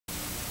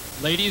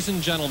Ladies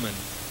and gentlemen,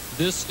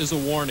 this is a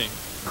warning.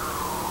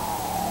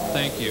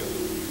 Thank you.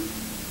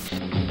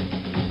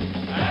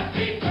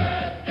 Happy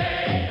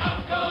birthday,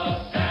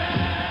 Uncle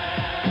Sam!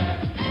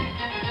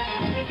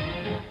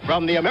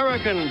 From the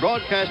American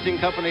Broadcasting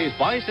Company's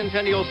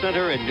Bicentennial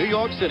Center in New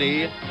York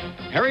City,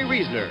 Harry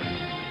Reasoner.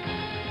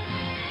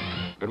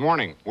 Good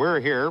morning. We're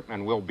here,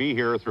 and we'll be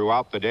here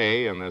throughout the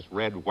day in this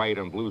red, white,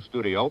 and blue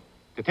studio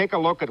to take a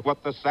look at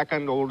what the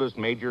second oldest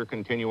major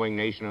continuing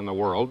nation in the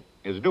world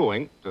is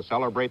doing to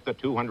celebrate the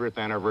 200th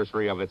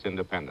anniversary of its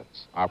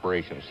independence.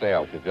 Operation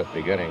Sail is just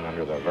beginning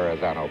under the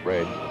Verrazano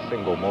Bridge, the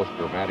single most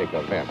dramatic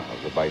event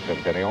of the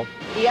bicentennial.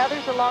 The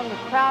others along the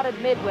crowded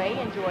Midway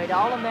enjoyed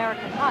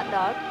all-American hot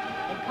dogs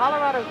and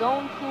Colorado's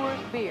own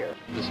Coors beer.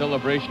 The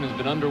celebration has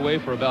been underway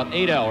for about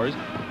 8 hours,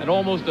 and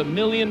almost 1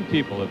 million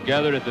people have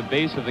gathered at the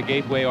base of the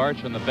Gateway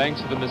Arch on the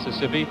banks of the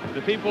Mississippi.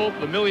 The people,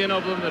 the million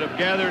of them that have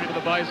gathered for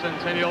the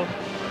bicentennial,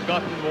 have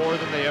gotten more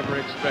than they ever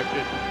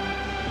expected.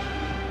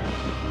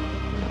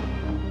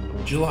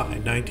 July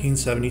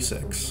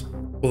 1976.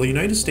 While the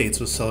United States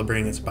was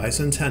celebrating its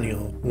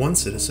bicentennial, one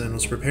citizen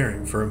was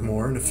preparing for a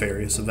more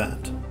nefarious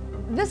event.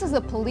 This is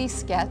a police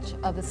sketch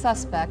of the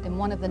suspect in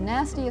one of the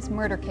nastiest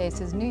murder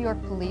cases New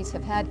York police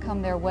have had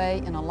come their way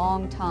in a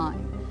long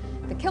time.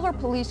 The killer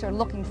police are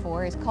looking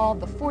for is called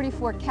the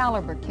 .44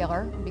 caliber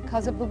killer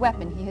because of the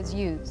weapon he has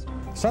used.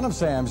 Son of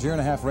Sam's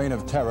year-and-a-half reign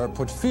of terror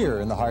put fear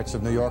in the hearts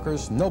of New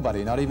Yorkers.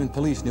 Nobody, not even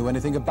police, knew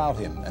anything about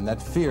him, and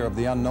that fear of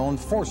the unknown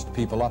forced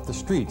people off the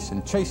streets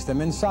and chased them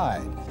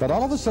inside. But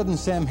all of a sudden,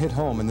 Sam hit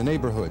home in the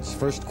neighborhoods,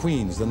 first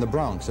Queens, then the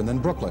Bronx, and then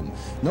Brooklyn.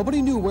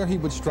 Nobody knew where he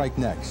would strike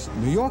next.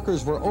 New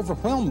Yorkers were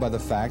overwhelmed by the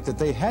fact that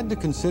they had to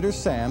consider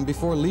Sam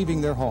before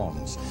leaving their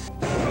homes.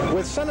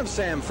 With Son of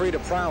Sam free to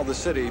prowl the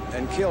city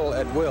and kill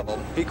at will,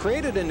 he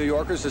created in New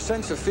Yorkers a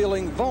sense of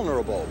feeling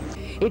vulnerable.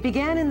 It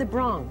began in the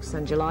Bronx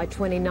on July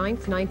 29,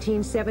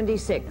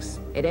 1976.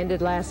 It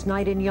ended last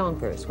night in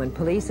Yonkers when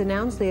police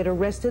announced they had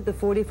arrested the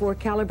 .44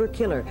 caliber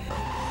killer.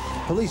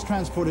 Police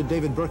transported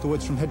David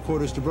Berkowitz from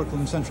headquarters to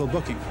Brooklyn Central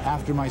booking.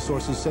 After, my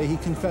sources say, he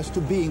confessed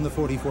to being the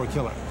 .44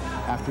 killer.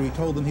 After he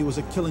told them he was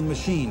a killing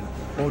machine,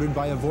 ordered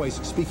by a voice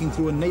speaking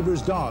through a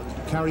neighbor's dog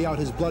to carry out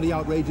his bloody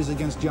outrages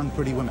against young,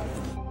 pretty women.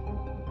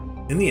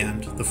 In the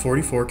end, the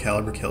 .44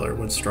 caliber killer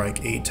would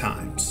strike 8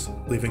 times,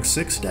 leaving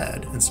 6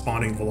 dead and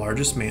spawning the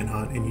largest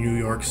manhunt in New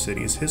York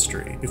City's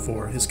history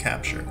before his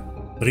capture.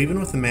 But even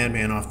with the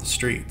madman off the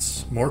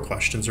streets, more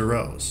questions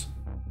arose.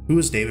 Who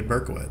was David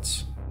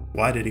Berkowitz?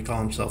 Why did he call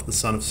himself the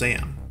Son of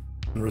Sam?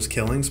 And was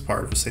killings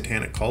part of a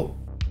satanic cult?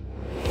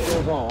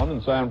 Goes on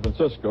in San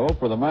Francisco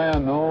for the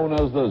man known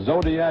as the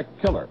Zodiac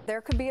Killer.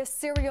 There could be a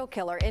serial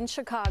killer in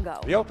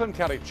Chicago. The Oakland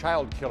County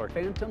child killer.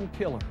 Phantom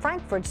killer.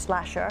 Frankfurt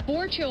slasher.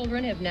 4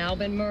 children have now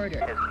been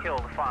murdered. Has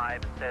killed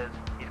 5 and says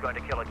he's going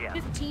to kill again.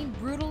 15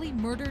 brutally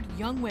murdered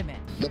young women.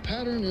 The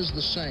pattern is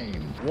the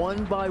same.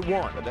 One by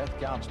one, the death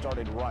count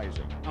started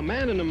rising. A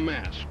man in a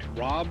mask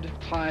robbed,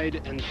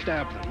 tied, and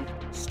stabbed them.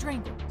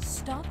 Strangled,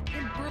 stuffed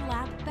in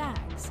burlap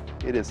bags.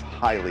 It is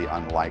highly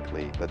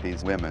unlikely that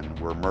these women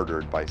were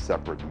murdered by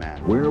separate men.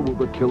 Where will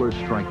the killer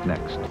strike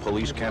next?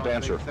 Police can't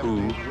answer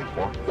who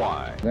or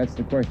why. That's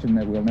the question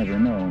that we'll never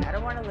know. I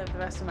don't want to live the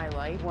rest of my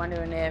life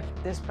wondering if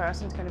this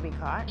person's going to be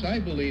caught. I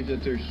believe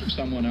that there's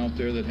someone out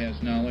there that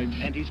has knowledge.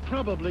 And he's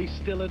probably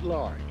still at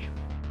large.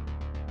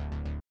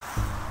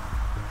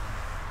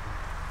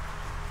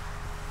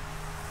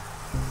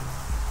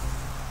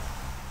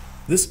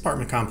 This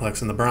apartment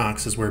complex in the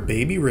Bronx is where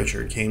baby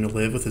Richard came to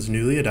live with his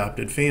newly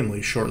adopted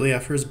family shortly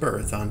after his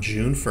birth on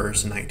June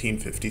 1st,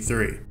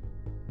 1953.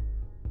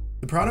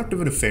 The product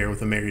of an affair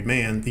with a married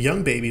man, the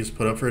young baby is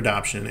put up for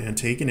adoption and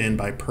taken in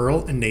by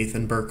Pearl and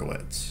Nathan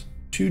Berkowitz,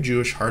 2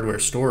 Jewish hardware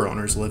store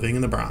owners living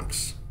in the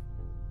Bronx.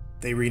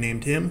 They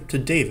renamed him to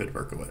David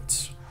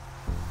Berkowitz.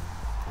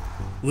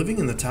 Living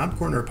in the top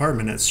corner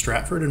apartment at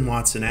Stratford and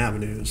Watson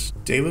Avenues,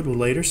 David would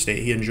later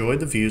state he enjoyed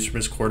the views from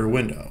his quarter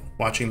window,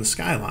 watching the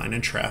skyline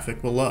and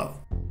traffic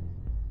below.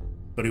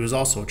 But he was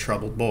also a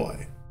troubled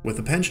boy, with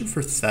a penchant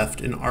for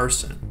theft and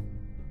arson.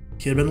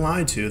 He had been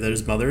lied to that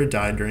his mother had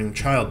died during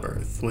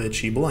childbirth, which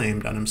he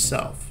blamed on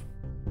himself.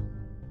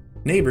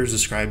 Neighbors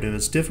described him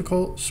as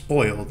difficult,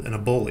 spoiled, and a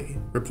bully,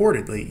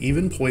 reportedly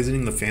even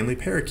poisoning the family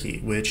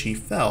parakeet, which he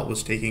felt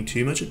was taking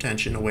too much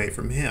attention away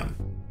from him.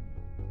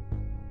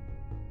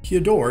 He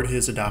adored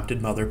his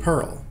adopted mother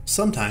Pearl,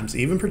 sometimes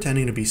even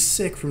pretending to be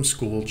sick from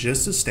school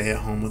just to stay at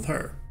home with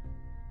her.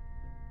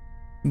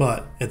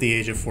 But at the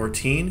age of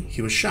 14,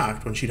 he was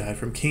shocked when she died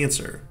from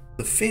cancer,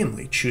 the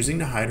family choosing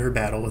to hide her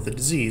battle with the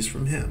disease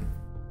from him.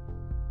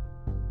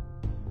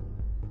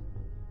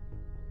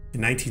 In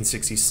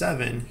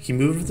 1967, he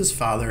moved with his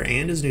father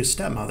and his new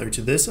stepmother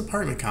to this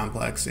apartment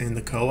complex in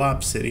the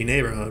Co-op City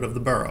neighborhood of the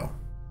borough.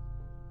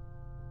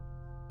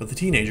 But the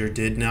teenager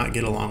did not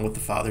get along with the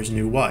father's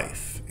new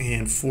wife,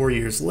 and 4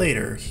 years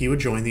later, he would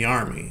join the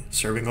army,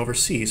 serving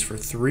overseas for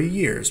 3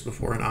 years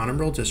before an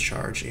honorable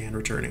discharge and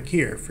returning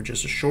here for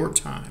just a short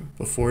time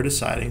before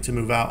deciding to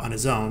move out on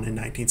his own in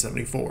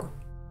 1974.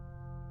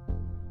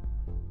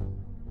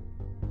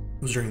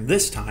 It was during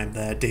this time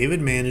that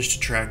David managed to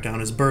track down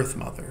his birth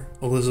mother,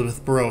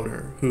 Elizabeth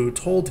Broder, who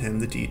told him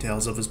the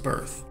details of his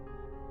birth.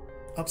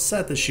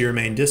 Upset that she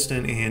remained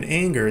distant and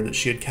angered that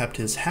she had kept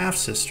his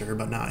half-sister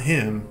but not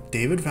him,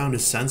 David found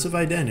his sense of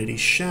identity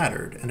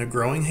shattered and a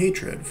growing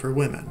hatred for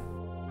women.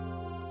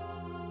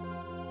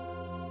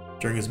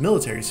 During his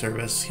military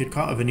service, he had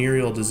caught a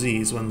venereal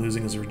disease when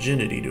losing his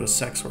virginity to a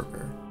sex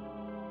worker.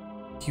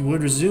 He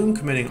would resume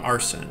committing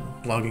arson,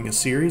 logging a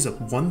series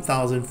of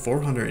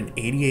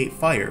 1,488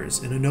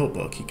 fires in a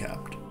notebook he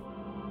kept.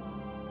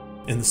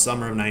 In the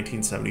summer of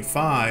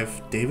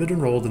 1975, David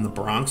enrolled in the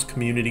Bronx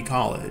Community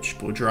College,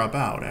 but would drop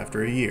out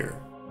after a year.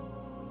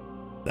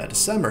 That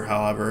December,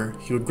 however,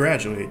 he would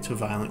graduate to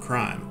violent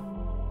crime.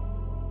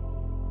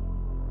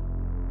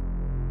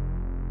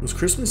 It was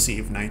Christmas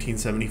Eve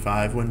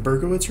 1975 when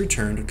Berkowitz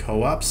returned to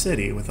Co-op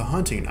City with a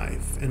hunting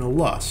knife and a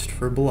lust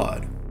for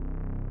blood.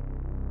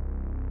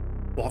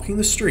 Walking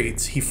the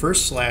streets, he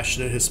first slashed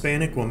at a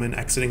Hispanic woman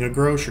exiting a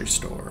grocery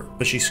store,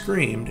 but she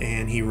screamed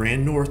and he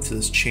ran north to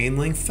this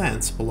chain-link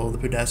fence below the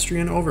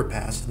pedestrian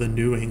overpass of the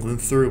New England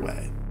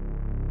Thruway.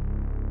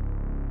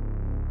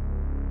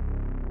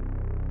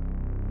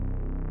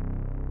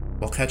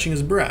 While catching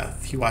his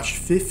breath, he watched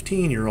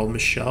 15-year-old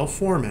Michelle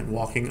Foreman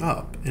walking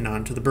up and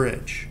onto the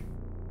bridge.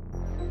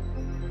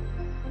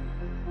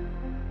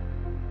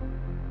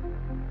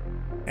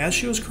 As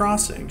she was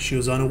crossing, she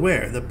was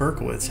unaware that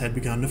Berkowitz had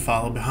begun to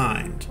follow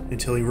behind,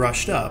 until he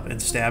rushed up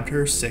and stabbed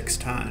her 6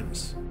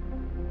 times.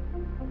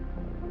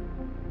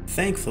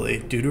 Thankfully,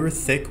 due to her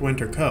thick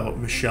winter coat,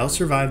 Michelle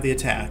survived the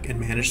attack and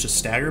managed to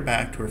stagger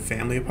back to her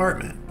family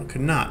apartment, but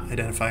could not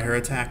identify her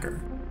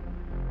attacker.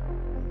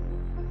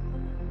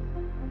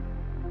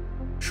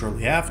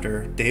 Shortly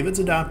after, David's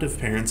adoptive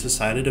parents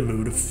decided to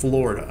move to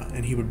Florida,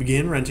 and he would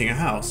begin renting a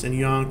house in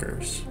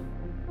Yonkers.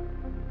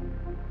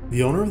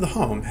 The owner of the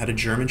home had a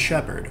German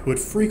Shepherd who would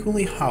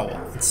frequently howl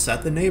and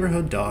set the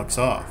neighborhood dogs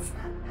off.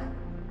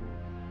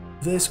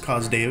 This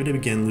caused David to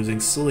begin losing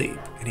sleep,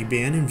 and he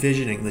began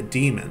envisioning that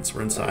demons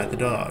were inside the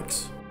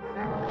dogs.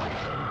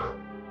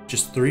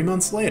 Just 3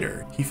 months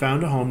later, he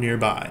found a home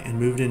nearby and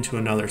moved into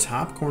another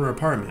top corner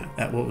apartment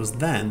at what was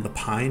then the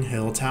Pine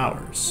Hill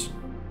Towers.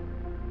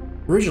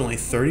 Originally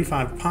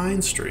 35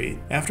 Pine Street,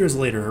 after his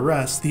later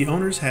arrest, the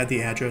owners had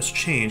the address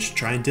changed to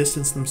try and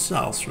distance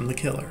themselves from the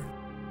killer.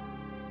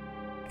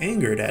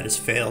 Angered at his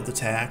failed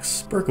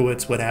attacks,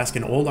 Berkowitz would ask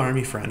an old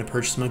Army friend to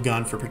purchase him a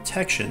gun for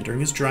protection during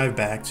his drive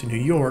back to New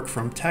York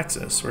from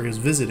Texas, where he was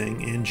visiting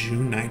in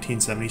June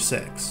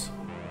 1976.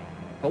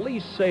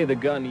 Police say the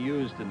gun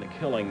used in the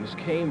killings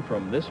came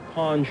from this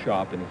pawn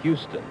shop in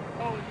Houston.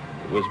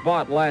 It was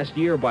bought last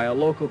year by a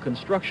local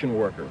construction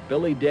worker,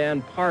 Billy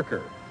Dan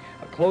Parker,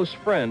 a close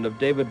friend of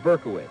David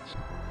Berkowitz.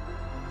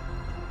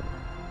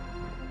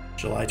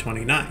 July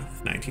 29,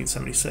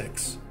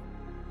 1976.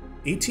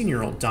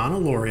 18-year-old Donna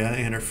Loria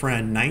and her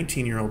friend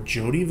 19-year-old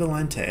Jody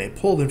Valente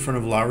pulled in front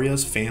of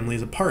Loria's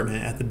family's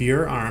apartment at the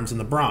Bureau Arms in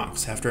the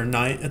Bronx after a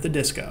night at the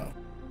disco.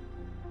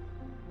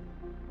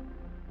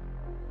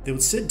 They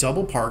would sit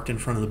double parked in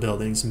front of the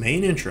building's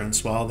main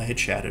entrance while they had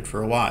chatted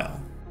for a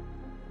while.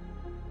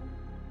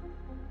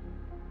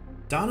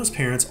 Donna's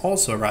parents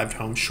also arrived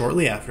home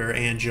shortly after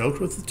and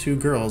joked with the 2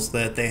 girls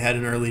that they had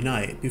an early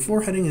night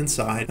before heading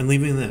inside and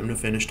leaving them to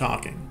finish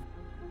talking.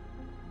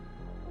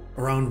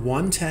 Around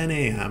 1:10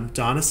 a.m.,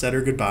 Donna said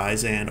her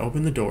goodbyes and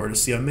opened the door to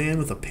see a man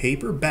with a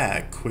paper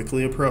bag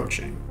quickly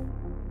approaching.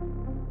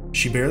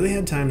 She barely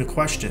had time to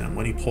question him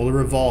when he pulled a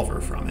revolver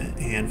from it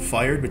and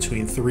fired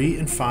between 3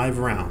 and 5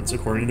 rounds,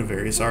 according to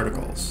various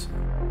articles.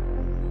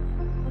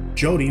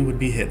 Jody would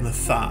be hit in the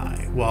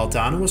thigh, while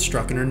Donna was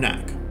struck in her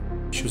neck.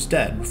 She was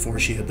dead before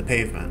she hit the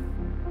pavement.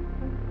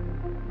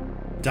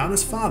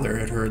 Donna's father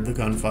had heard the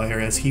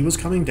gunfire as he was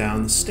coming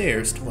down the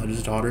stairs to let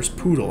his daughter's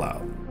poodle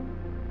out.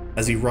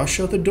 As he rushed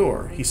out the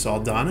door, he saw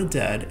Donna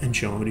dead and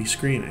Jody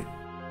screaming.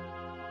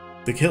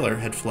 The killer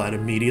had fled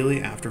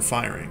immediately after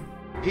firing.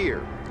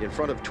 Here, in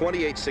front of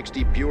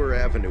 2860 Buer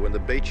Avenue in the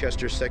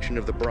Baychester section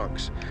of the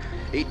Bronx,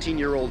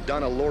 18-year-old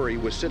Donna Laurie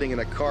was sitting in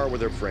a car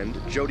with her friend,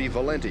 Jody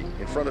Valente,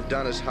 in front of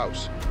Donna's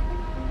house.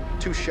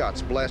 2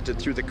 shots blasted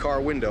through the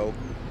car window.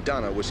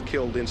 Donna was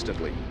killed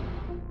instantly.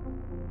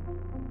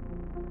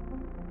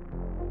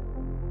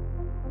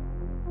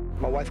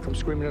 My wife comes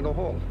screaming in the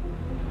hall.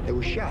 They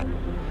were shot.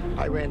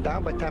 I ran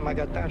down. By the time I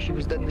got down, she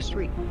was dead in the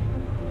street.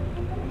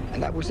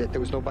 And that was it. There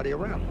was nobody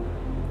around.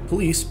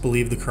 Police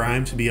believed the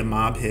crime to be a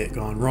mob hit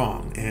gone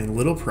wrong, and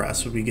little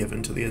press would be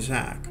given to the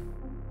attack.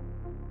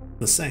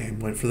 The same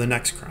went for the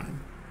next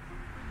crime.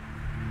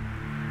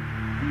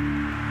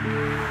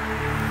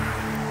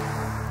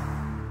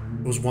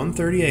 It was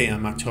 1:30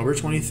 a.m. October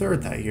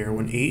 23rd that year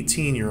when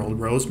 18-year-old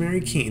Rosemary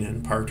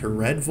Keenan parked her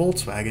red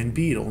Volkswagen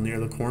Beetle near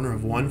the corner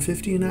of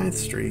 159th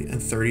Street and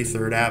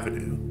 33rd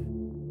Avenue,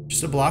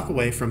 just a block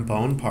away from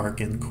Bone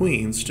Park in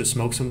Queens, to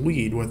smoke some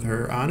weed with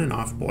her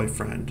on-and-off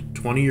boyfriend,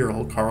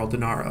 20-year-old Carl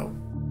Denaro.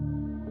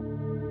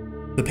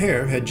 The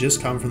pair had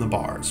just come from the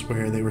bars,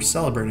 where they were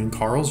celebrating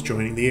Carl's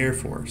joining the Air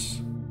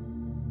Force.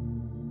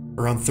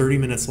 Around 30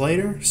 minutes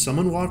later,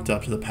 someone walked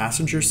up to the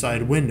passenger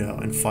side window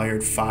and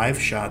fired 5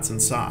 shots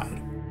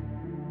inside.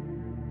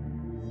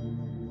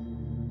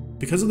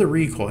 Because of the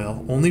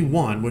recoil, only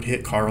one would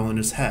hit Carl in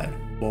his head,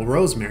 while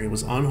Rosemary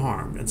was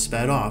unharmed and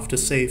sped off to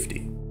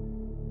safety.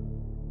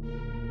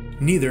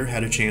 Neither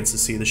had a chance to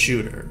see the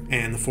shooter,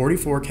 and the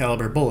 .44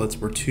 caliber bullets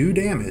were too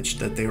damaged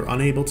that they were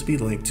unable to be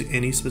linked to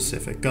any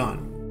specific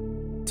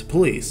gun. To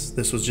police,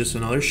 this was just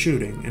another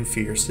shooting in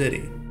Fear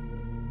City.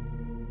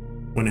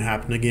 When it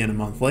happened again a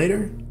month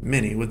later,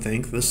 many would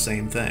think the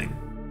same thing.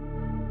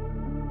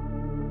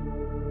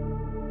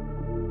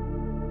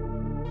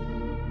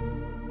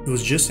 It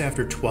was just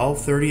after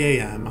 12:30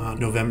 a.m. on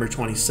November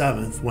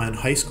 27th when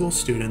high school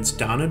students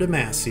Donna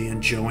DeMasi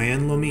and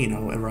Joanne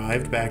Lomino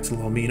arrived back to the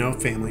Lomino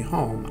family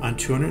home on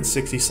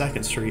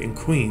 262nd Street in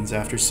Queens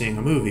after seeing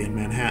a movie in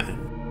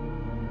Manhattan.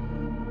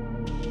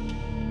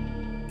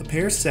 The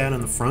pair sat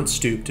on the front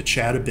stoop to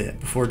chat a bit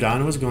before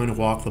Donna was going to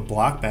walk the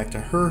block back to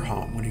her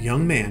home when a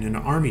young man in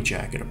an army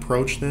jacket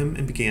approached them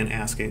and began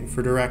asking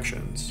for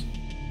directions.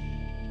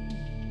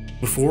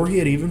 Before he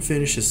had even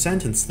finished his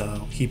sentence,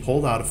 though, he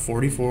pulled out a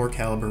 .44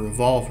 caliber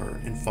revolver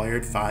and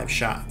fired 5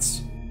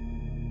 shots.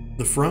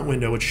 The front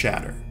window would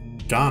shatter.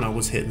 Donna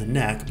was hit in the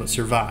neck but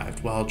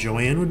survived, while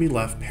Joanne would be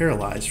left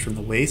paralyzed from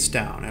the waist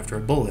down after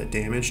a bullet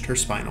damaged her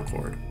spinal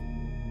cord.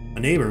 A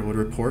neighbor would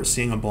report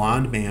seeing a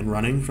blond man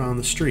running down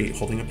the street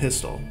holding a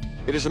pistol.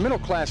 It is a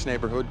middle-class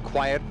neighborhood,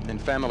 quiet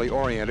and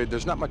family-oriented.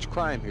 There's not much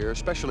crime here,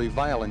 especially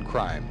violent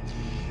crime.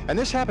 And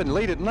this happened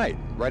late at night,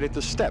 right at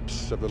the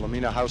steps of the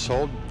Lomino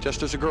household,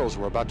 just as the girls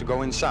were about to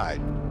go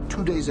inside.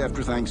 2 days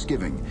after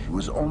Thanksgiving, it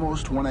was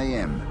almost 1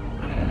 a.m.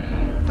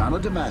 Donna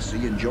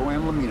DeMasi and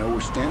Joanne Lomino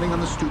were standing on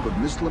the stoop of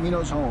Miss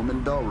Lomino's home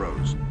in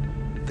Belrose.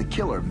 The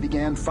killer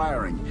began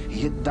firing.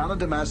 He hit Donna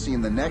DeMasi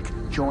in the neck,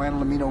 Joanne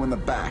Lomino in the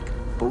back.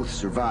 Both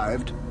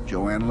survived.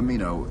 Joanne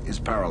Lomino is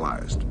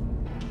paralyzed.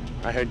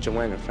 I heard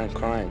Joanne and friend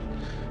crying.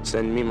 So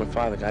then me and my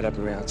father got up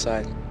and ran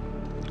outside.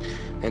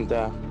 And,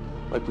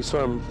 like, we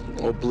saw him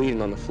all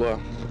bleeding on the floor.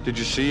 Did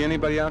you see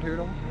anybody out here at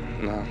all?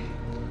 No.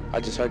 I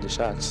just heard the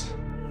shots.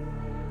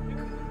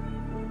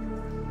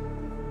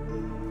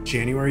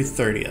 January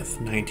 30th,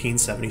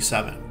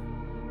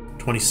 1977.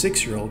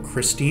 26-year-old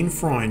Christine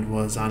Freund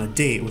was on a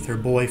date with her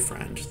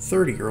boyfriend,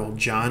 30-year-old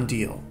John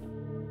Deal.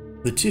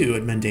 The two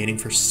had been dating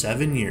for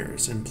 7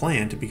 years and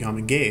planned to become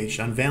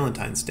engaged on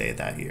Valentine's Day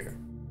that year.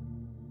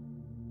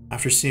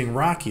 After seeing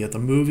Rocky at the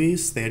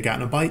movies, they had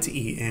gotten a bite to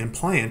eat and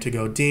planned to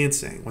go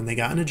dancing when they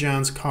got into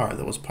John's car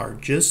that was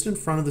parked just in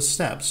front of the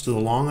steps to the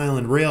Long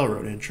Island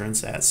Railroad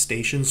entrance at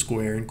Station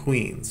Square in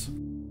Queens.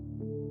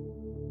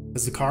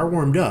 As the car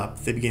warmed up,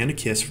 they began to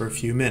kiss for a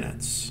few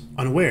minutes,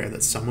 unaware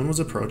that someone was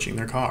approaching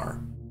their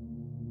car.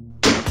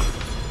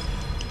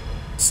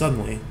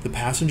 Suddenly, the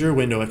passenger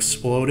window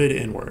exploded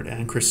inward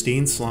and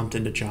Christine slumped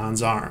into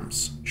John's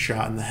arms,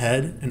 shot in the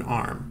head and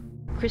arm.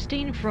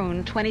 Christine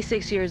Freund,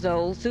 26 years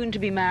old, soon to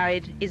be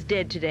married, is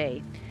dead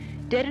today.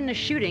 Dead in a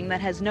shooting that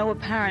has no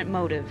apparent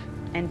motive.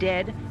 And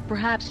dead,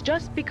 perhaps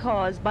just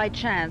because, by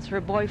chance,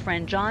 her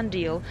boyfriend, John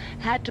Deal,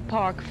 had to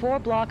park 4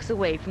 blocks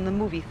away from the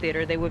movie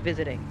theater they were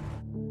visiting.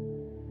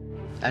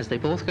 As they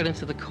both got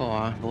into the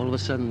car, all of a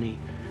sudden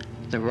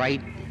the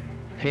right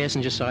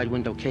passenger side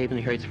window caved and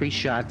he heard 3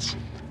 shots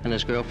and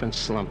his girlfriend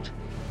slumped.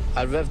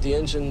 I revved the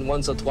engine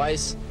once or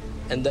twice,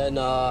 and then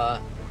all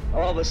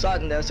of a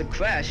sudden there's a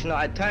crash.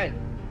 I turned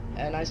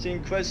and I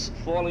seen Chris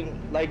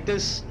falling like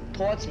this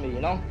towards me,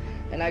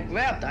 and I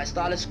grabbed, I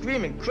started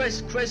screaming,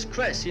 Chris, Chris,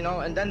 Chris,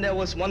 and then there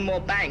was one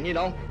more bang,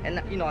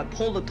 and I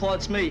pulled it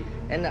towards me,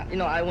 and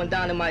I went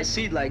down in my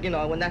seat, like,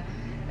 I went down,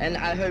 and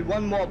I heard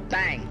one more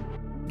bang.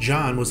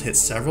 John was hit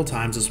several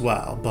times as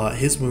well, but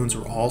his wounds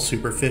were all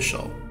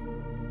superficial.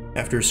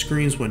 After his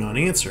screams went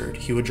unanswered,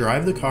 he would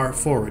drive the car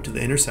forward to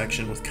the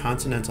intersection with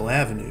Continental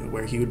Avenue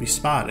where he would be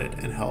spotted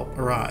and help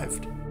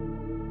arrived.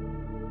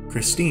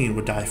 Christine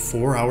would die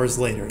 4 hours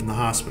later in the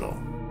hospital.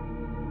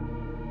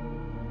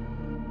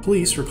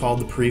 Police recalled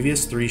the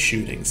previous 3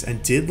 shootings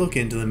and did look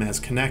into them as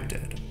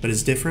connected, but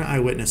as different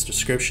eyewitness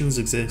descriptions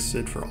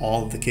existed for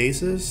all of the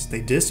cases,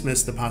 they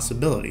dismissed the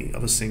possibility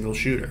of a single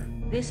shooter.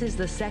 This is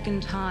the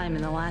 2nd time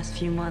in the last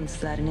few months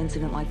that an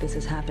incident like this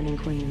has happened in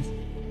Queens.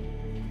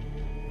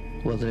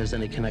 Whether there's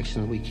any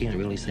connection, we can't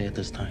really say at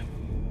this time.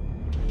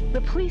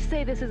 The police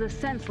say this is a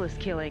senseless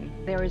killing.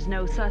 There is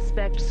no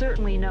suspect,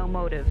 certainly no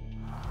motive.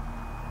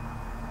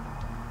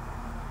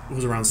 It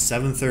was around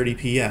 7:30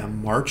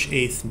 p.m., March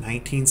 8th,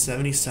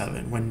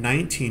 1977, when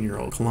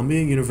 19-year-old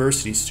Columbia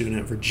University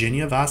student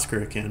Virginia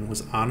Voskerikin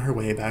was on her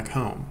way back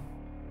home.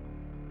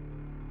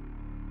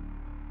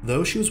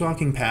 Though she was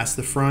walking past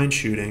the Freund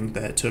shooting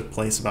that took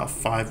place about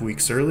 5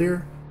 weeks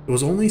earlier, it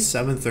was only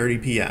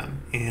 7:30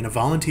 p.m., and a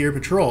volunteer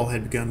patrol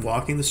had begun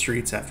walking the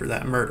streets after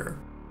that murder,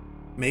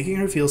 making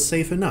her feel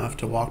safe enough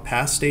to walk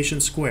past Station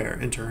Square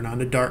and turn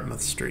onto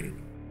Dartmouth Street,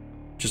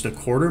 just a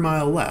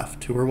quarter-mile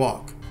left to her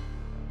walk.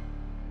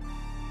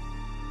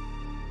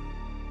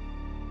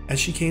 As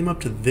she came up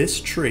to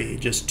this tree,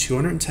 just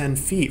 210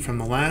 feet from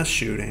the last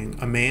shooting,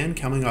 a man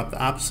coming up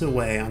the opposite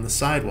way on the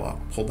sidewalk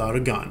pulled out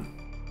a gun.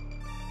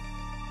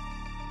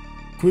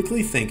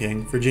 Quickly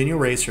thinking, Virginia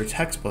raised her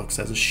textbooks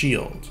as a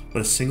shield,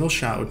 but a single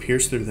shot would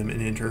pierce through them and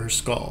enter her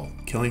skull,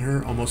 killing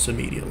her almost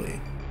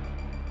immediately.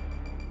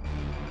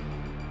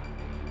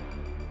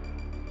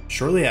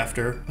 Shortly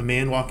after, a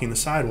man walking the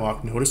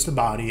sidewalk noticed the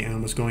body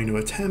and was going to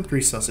attempt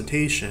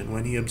resuscitation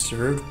when he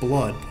observed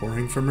blood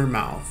pouring from her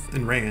mouth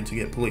and ran to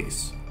get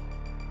police.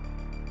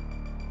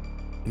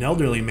 An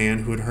elderly man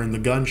who had heard the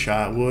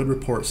gunshot would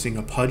report seeing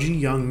a pudgy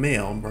young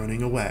male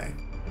running away.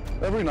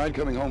 Every night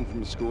coming home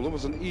from school, it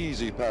was an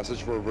easy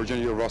passage for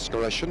Virginia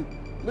Voskerichian.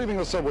 Leaving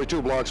the subway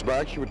 2 blocks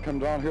back, she would come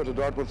down here to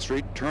Dartmouth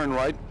Street, turn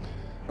right,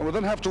 and would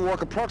then have to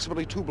walk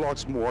approximately 2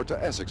 blocks more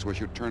to Essex, where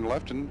she would turn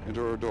left and into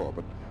her door.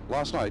 But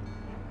last night,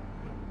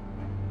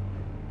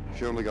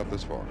 she only got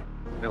this far.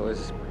 It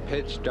was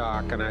pitch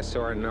dark, and I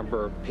saw a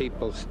number of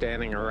people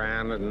standing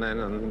around, and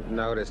then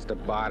noticed a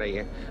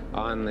body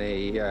on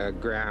the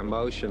ground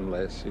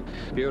motionless.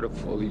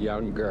 Beautiful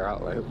young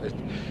girl.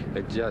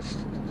 It just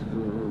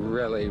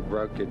really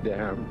broke it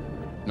down.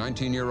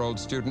 19-year-old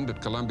student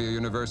at Columbia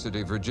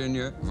University,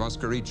 Virginia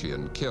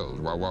Voskerichian, killed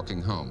while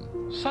walking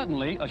home.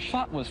 Suddenly, a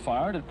shot was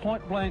fired at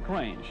point-blank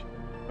range.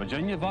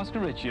 Virginia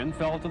Voskerichian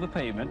fell to the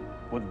pavement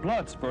with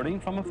blood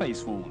spurting from a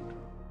face wound.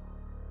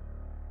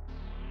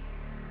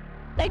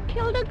 They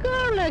killed a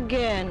girl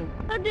again.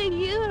 For the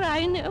year,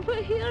 I never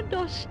hear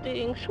those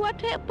things. What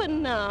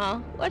happened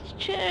now? What's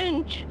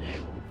changed?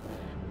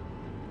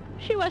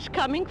 She was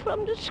coming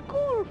from the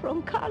school,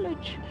 from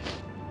college.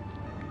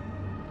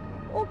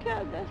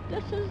 Okay,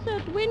 this is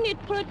it. We need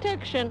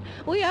protection.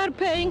 We are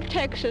paying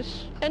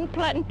taxes, and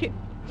plenty.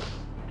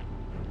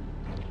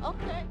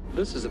 Okay.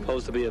 This is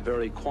supposed to be a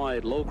very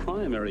quiet,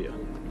 low-crime area.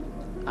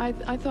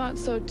 I thought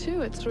so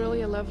too. It's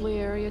really a lovely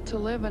area to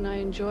live, and I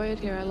enjoy it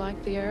here. I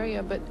like the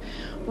area, but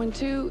when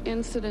 2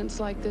 incidents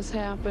like this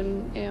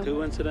happen...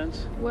 2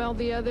 incidents? Well,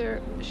 the other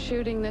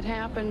shooting that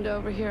happened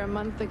over here a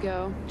month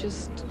ago,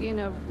 just, you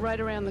know, right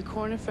around the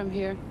corner from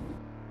here.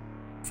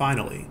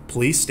 Finally,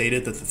 police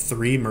stated that the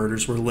 3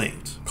 murders were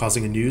linked,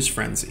 causing a news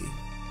frenzy.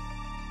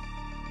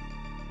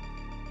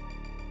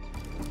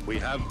 We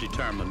have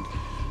determined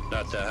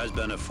that there has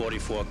been a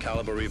 .44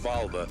 caliber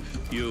revolver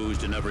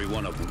used in every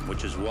one of them,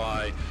 which is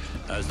why,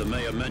 as the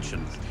mayor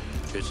mentioned,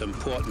 it's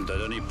important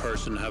that any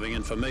person having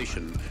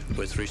information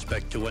with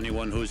respect to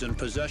anyone who's in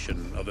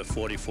possession of a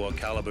 .44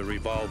 caliber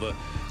revolver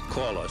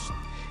call us.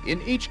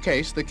 In each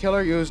case, the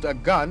killer used a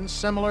gun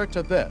similar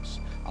to this,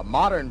 a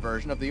modern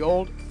version of the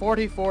old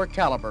 .44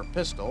 caliber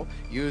pistol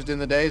used in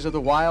the days of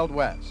the Wild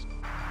West.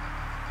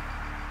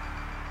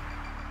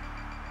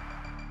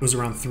 It was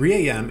around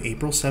 3 a.m.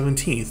 April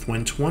 17th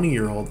when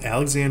 20-year-old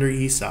Alexander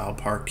Esau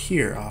parked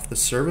here off the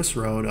service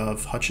road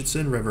of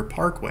Hutchinson River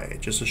Parkway,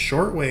 just a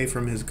short way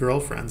from his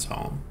girlfriend's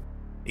home,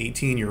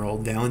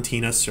 18-year-old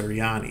Valentina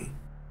Suriani.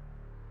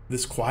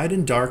 This quiet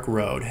and dark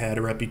road had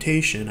a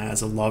reputation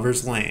as a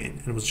lover's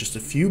lane and was just a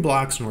few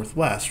blocks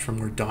northwest from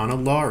where Donna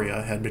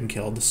Lauria had been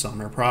killed the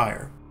summer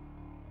prior.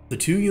 The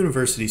 2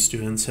 university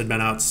students had been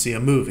out to see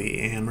a movie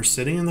and were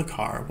sitting in the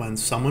car when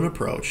someone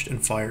approached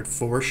and fired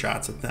 4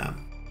 shots at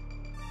them.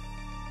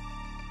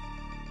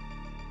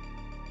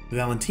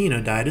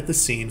 Valentina died at the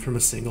scene from a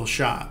single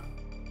shot.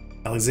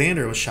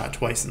 Alexander was shot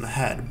twice in the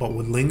head, but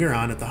would linger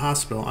on at the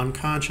hospital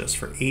unconscious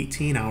for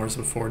 18 hours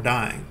before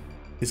dying.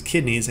 His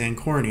kidneys and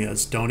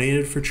corneas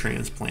donated for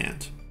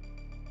transplant.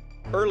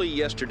 Early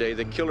yesterday,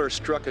 the killer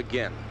struck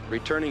again,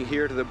 returning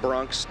here to the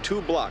Bronx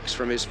 2 blocks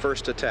from his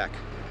first attack.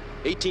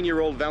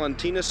 18-year-old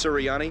Valentina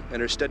Suriani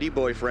and her steady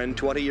boyfriend,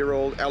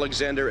 20-year-old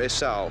Alexander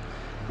Esau,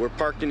 were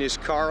parked in his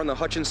car on the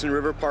Hutchinson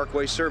River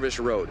Parkway service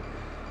road.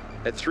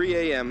 At 3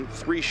 a.m.,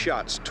 3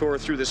 shots tore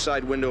through the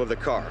side window of the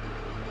car.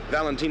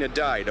 Valentina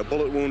died, a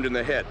bullet wound in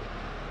the head.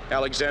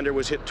 Alexander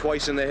was hit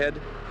twice in the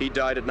head. He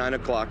died at 9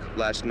 o'clock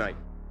last night.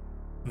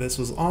 This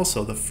was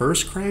also the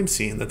first crime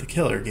scene that the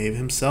killer gave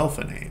himself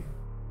a name,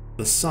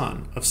 the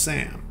son of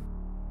Sam.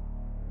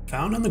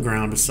 Found on the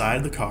ground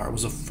beside the car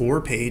was a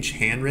 4-page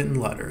handwritten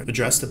letter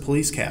addressed to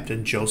Police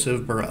Captain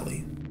Joseph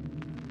Borelli.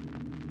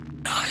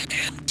 I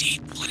am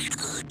deeply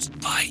hurt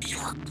by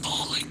your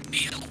calling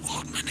me a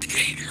woman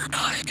hater.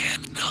 I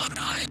am not.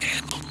 I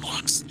am a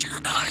monster.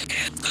 I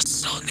am the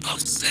son of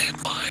Sam.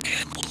 I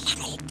am a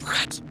little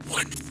brat.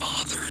 When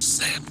Father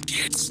Sam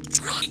gets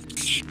drunk,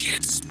 he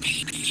gets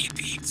mean. He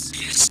beats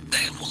his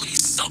family.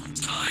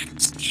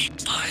 Sometimes he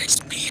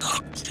ties me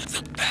up to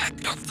the back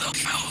of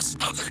the house.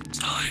 Other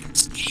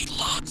times he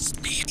locks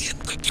me in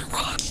the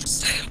garage.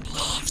 Sam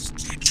loves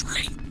to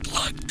drink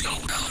blood, go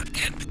out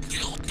and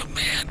kill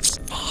commands.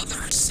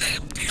 Father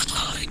Sam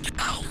behind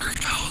our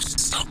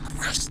house. Some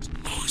rest,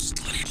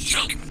 mostly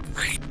young,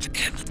 raped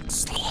and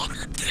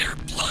slaughtered. Their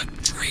blood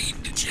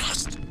drained,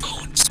 just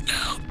bones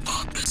now.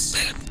 Papa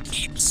Sam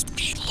keeps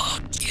me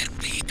locked in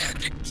the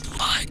attic.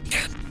 I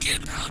can't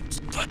get out,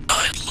 but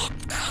I look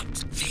out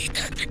the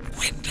attic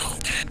window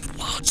and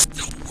watch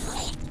the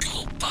world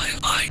go by.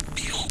 I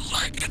feel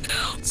like an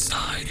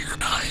outsider.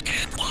 I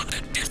am on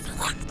a different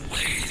one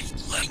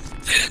wavelength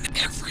than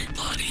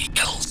everybody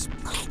else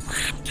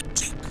programmed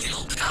to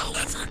kill.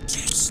 However,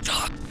 to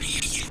stop me,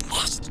 you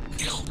must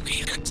kill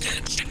me.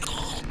 Attention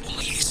all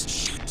police,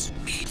 shoot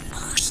me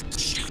first.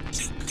 Shoot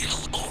to kill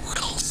or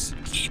else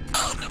keep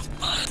out of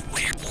my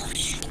way or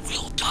you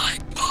will die.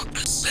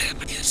 Papa Sam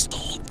is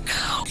old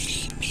now.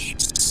 He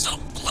needs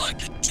some blood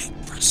to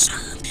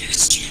preserve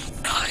his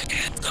youth. I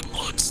am the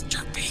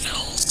monster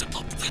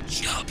Beelzebub, the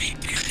jobby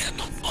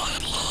behemoth. I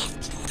love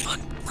to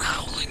hunt,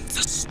 prowling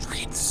the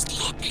streets,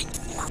 looking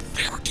for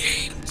fair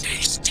game,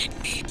 tasting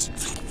meat.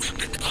 The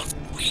women of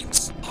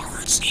Queens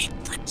are the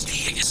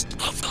prettiest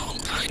of all.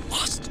 I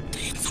must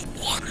be the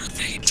water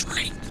they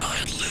drink.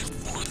 I live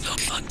for the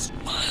hunt,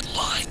 my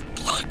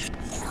lifeblood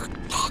for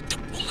God.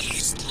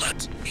 Please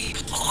let me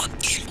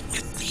haunt you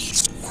with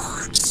these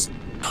words.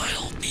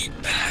 I'll be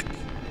back.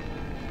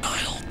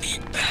 I'll be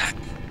back.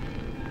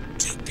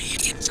 To be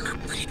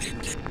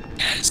interpreted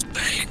as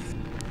bang,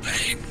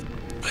 bang,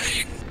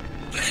 bang,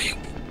 bang,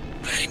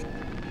 bang.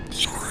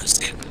 Yours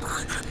in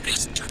murder,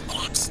 Mr.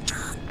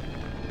 Monster.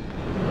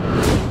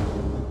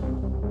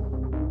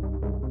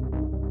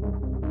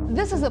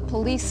 This is a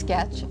police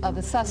sketch of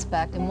the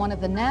suspect in one of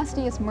the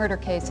nastiest murder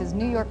cases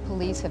New York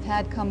police have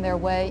had come their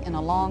way in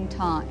a long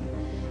time.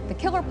 The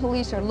killer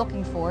police are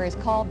looking for is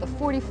called the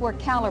 .44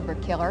 caliber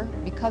killer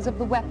because of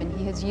the weapon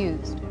he has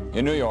used.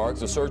 In New York,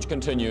 the search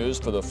continues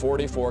for the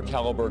 .44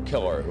 caliber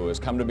killer who has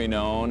come to be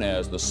known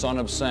as the Son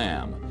of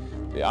Sam,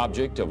 the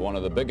object of one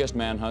of the biggest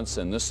manhunts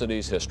in this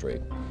city's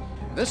history.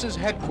 This is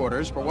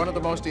headquarters for one of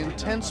the most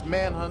intense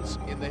manhunts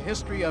in the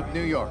history of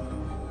New York,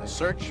 the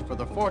search for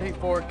the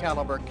 .44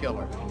 caliber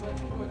killer.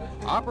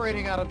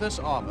 Operating out of this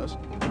office,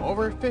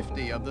 over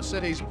 50 of the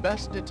city's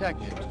best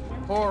detectives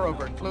pore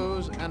over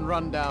clues and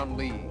run down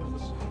leads.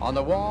 On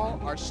the wall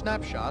are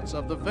snapshots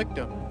of the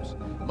victims,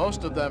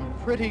 most of them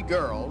pretty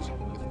girls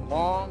with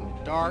long,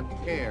 dark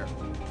hair.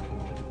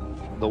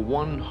 The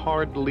one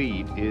hard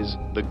lead is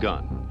the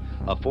gun,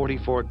 a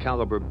 .44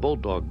 caliber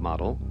Bulldog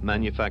model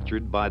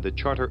manufactured by the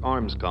Charter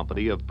Arms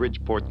Company of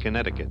Bridgeport,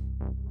 Connecticut.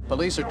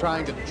 Police are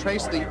trying to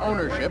trace the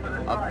ownership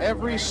of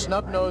every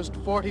snub-nosed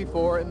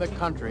 .44 in the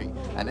country,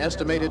 an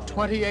estimated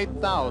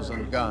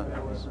 28,000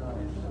 guns.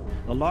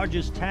 The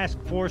largest task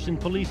force in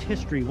police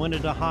history went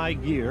into high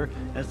gear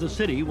as the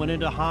city went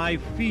into high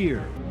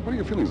fear. What are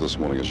your feelings this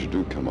morning as you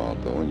do come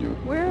out, though, and you...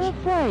 We're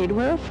afraid.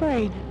 We're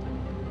afraid.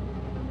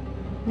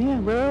 Yeah,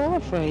 we're all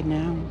afraid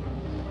now.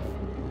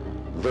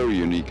 Very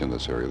unique in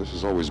this area. This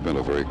has always been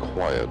a very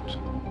quiet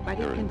But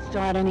it area. can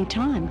start any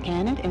time,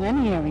 can it? In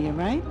any area,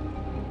 right?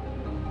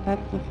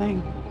 That's the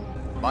thing.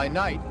 By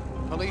night,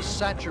 police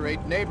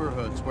saturate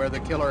neighborhoods where the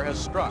killer has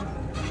struck.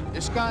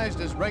 Disguised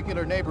as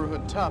regular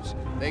neighborhood toughs,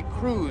 they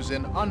cruise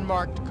in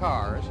unmarked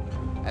cars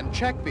and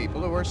check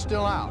people who are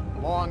still out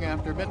long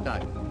after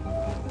midnight.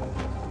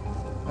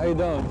 How you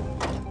doing?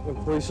 You're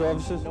police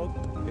officers?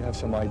 You have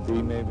some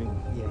ID, maybe?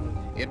 Yeah.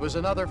 It was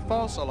another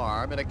false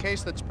alarm in a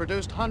case that's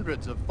produced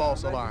hundreds of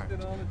false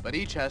alarms, but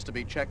each has to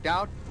be checked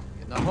out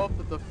in the hope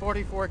that the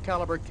 .44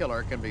 caliber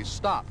killer can be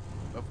stopped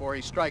before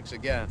he strikes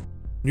again.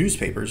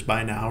 Newspapers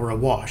by now are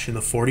awash in the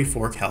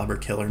 .44 caliber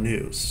killer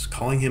news,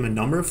 calling him a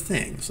number of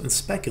things and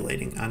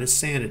speculating on his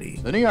sanity.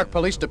 The New York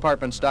Police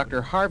Department's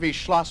Dr. Harvey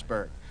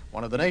Schlossberg,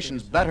 one of the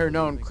nation's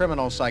better-known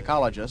criminal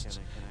psychologists,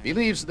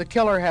 believes the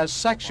killer has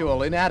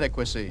sexual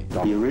inadequacy.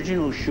 The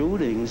original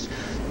shootings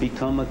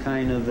become a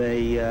kind of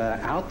a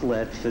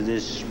outlet for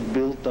this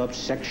built-up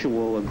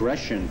sexual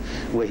aggression,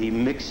 where he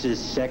mixes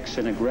sex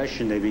and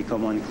aggression. They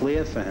become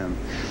unclear for him.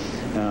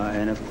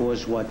 And of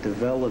course, what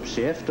develops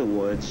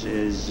afterwards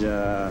is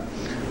a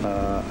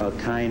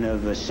kind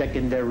of a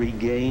secondary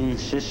gain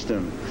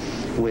system,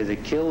 where the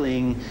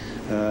killing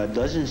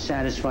doesn't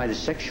satisfy the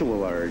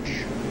sexual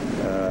urge.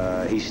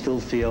 He still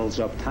feels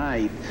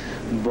uptight,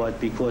 but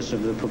because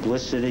of the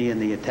publicity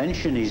and the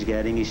attention he's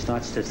getting, he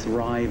starts to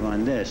thrive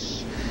on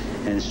this.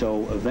 And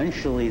so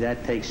eventually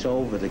that takes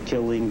over. The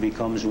killing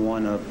becomes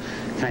one of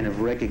kind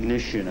of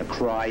recognition, a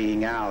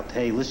crying out,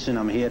 hey, listen,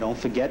 I'm here, don't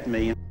forget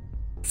me.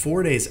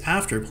 4 days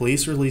after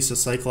police released a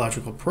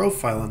psychological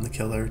profile on the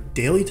killer,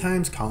 Daily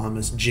Times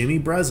columnist Jimmy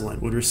Breslin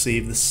would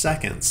receive the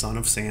second Son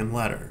of Sam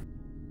letter.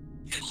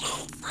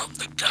 Hello from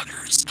the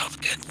gutters of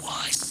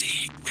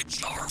NYC,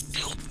 which are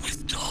filled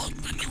with dog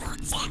manure,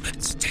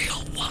 vomit,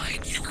 stale wine,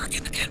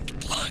 urine, and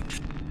blood.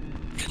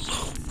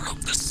 Hello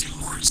from the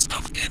sewers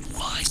of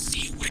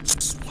NYC, which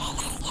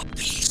swallow up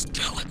these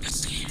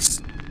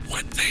delicacies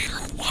when they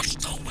are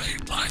washed away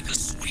by the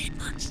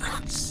sweeper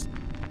trucks.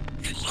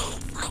 Hello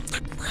from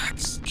the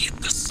cracks in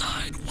the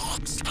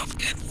sidewalks of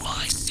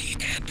NYC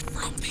and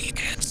from the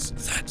ants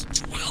that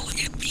dwell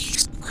in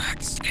these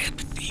cracks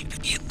and feed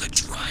in the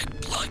dry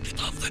blood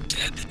of the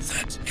dead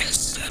that has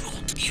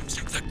settled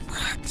into the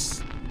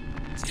cracks.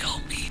 Tell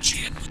me,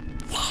 Jim,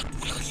 what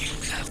will you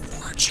have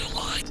for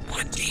July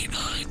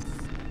 29th?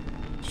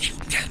 You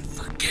can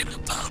forget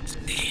about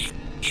me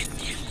if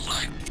you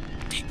like,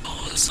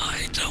 because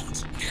I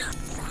don't care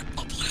for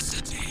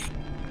publicity.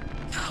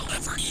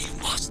 However, you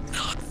must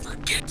not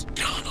forget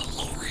Donna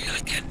Loria,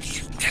 and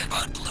you can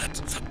but let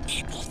the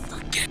people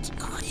forget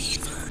her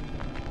either.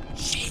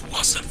 She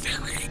was a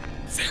very,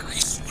 very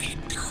sweet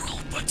girl,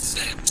 but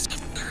Sam's a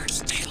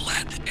thirsty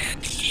lad,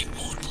 and he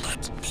won't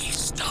let me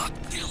stop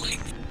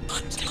killing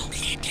until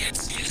he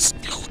gets his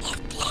fill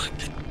of blood.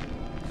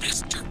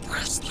 Mr.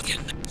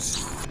 Breslin,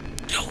 sir,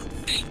 don't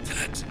think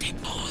that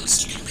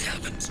because you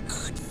haven't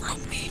heard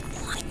from me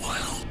for a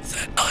while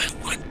that I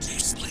went to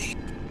sleep.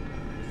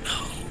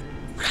 No,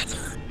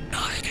 rather,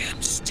 I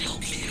am still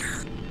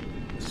here,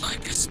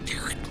 like a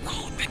spirit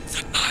roaming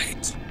the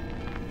night.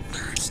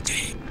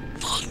 Thirsty,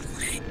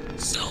 hungry,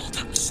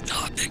 seldom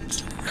stopping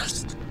to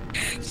rest,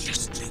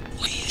 anxious to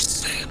please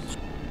Sam.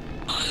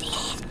 I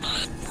love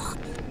my work.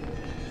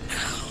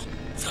 Now,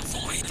 the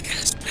void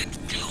has been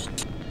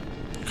filled.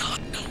 Not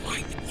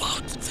knowing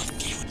what the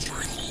future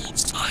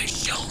holds, I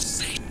shall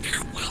say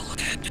farewell,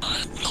 and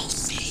I will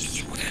see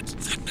you at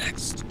the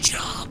next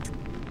job.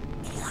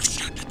 Or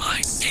should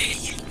I say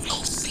you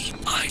will see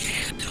my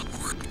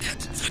handiwork at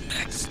the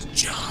next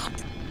job?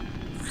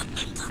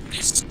 Remember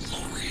Miss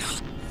Gloria,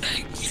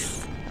 thank you.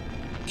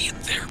 In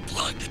their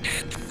blood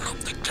and from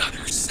the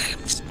gutter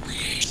Sam's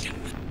creation,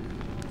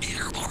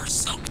 here are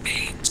some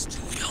names to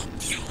help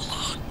you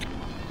along.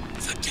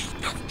 The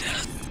Duke of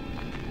Death,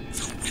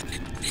 the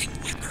Wicked Thing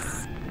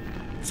Winner,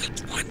 the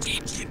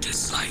 22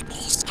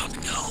 Disciples of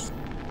Hell,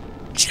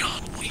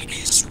 John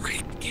Wayne's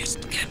rapist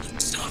and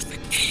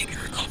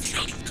suffocator of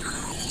young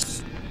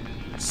girls,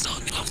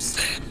 Son of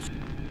Sam.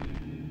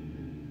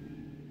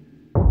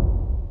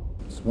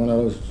 It's one of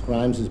those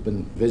crimes that's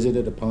been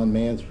visited upon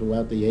man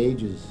throughout the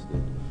ages.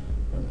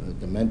 A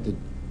demented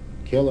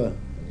killer,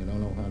 you don't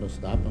know how to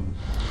stop him.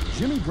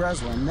 Jimmy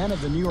Breslin, then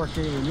of the New York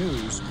Daily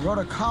News, wrote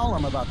a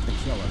column about the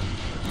killer.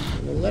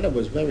 The letter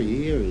was very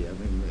eerie. I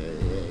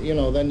mean, you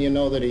know, then you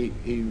know that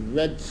he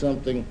read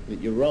something that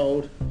you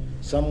wrote.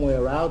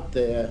 Somewhere out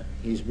there,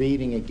 he's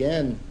reading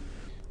again.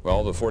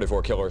 Well, the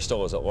 44 killer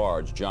still is at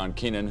large. John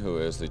Keenan, who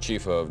is the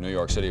chief of New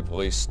York City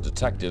Police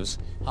Detectives,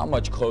 how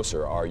much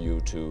closer are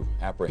you to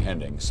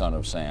apprehending Son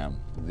of Sam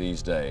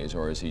these days,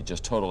 or is he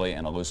just totally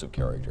an elusive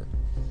character?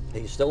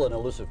 He's still an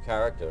elusive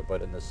character,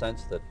 but in the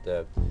sense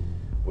that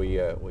we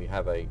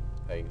have a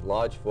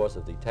large force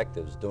of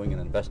detectives doing an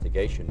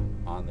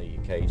investigation on the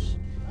case.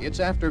 It's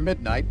after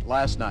midnight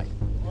last night.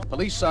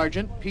 Police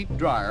Sergeant Pete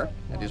Dreyer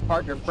and his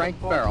partner Frank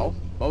Farrell,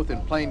 both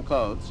in plain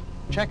clothes,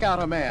 check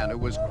out a man who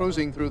was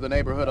cruising through the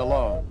neighborhood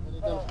alone.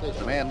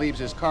 The man leaves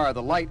his car.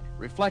 The light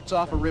reflects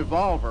off a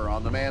revolver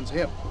on the man's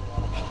hip.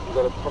 You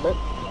got a permit?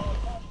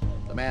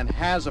 The man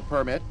has a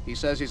permit. He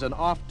says he's an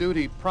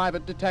off-duty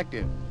private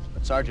detective.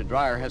 But Sergeant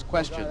Dreyer has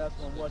questions.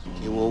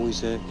 You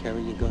always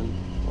carry your gun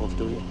off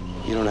duty?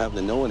 You don't happen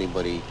to know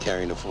anybody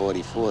carrying a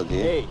 44, do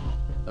you? Hey.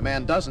 The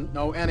man doesn't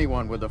know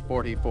anyone with a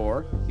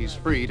 44. He's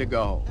free to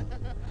go.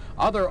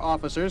 Other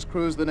officers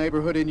cruise the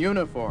neighborhood in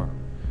uniform,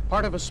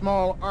 part of a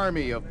small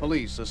army of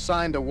police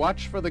assigned to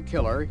watch for the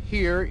killer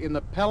here in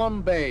the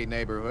Pelham Bay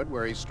neighborhood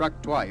where he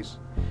struck twice,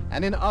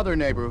 and in other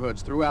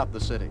neighborhoods throughout the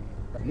city.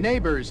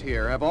 Neighbors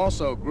here have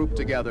also grouped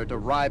together to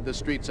ride the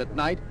streets at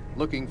night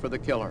looking for the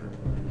killer.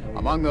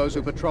 Among those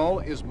who patrol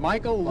is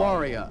Michael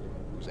Lauria,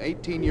 whose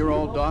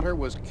 18-year-old daughter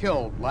was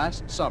killed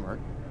last summer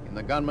in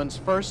the gunman's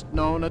first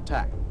known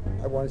attack.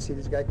 I want to see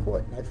this guy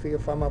caught. I figure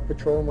if I'm out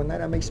patrolling one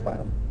night, I may spot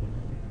him.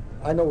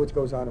 I know what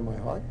goes on in my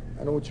heart.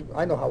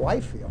 I know how I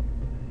feel.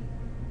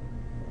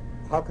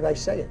 How could I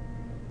say it?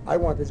 I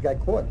want this guy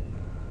caught.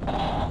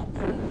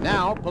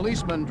 Now,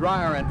 policemen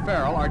Dreyer and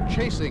Farrell are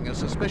chasing a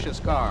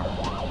suspicious car.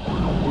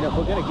 You know, if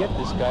we're going to get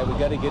this guy, we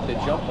got to get the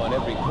jump on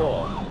every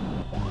call.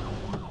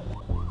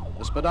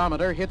 The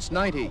speedometer hits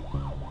 90.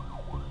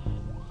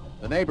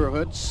 The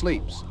neighborhood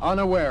sleeps,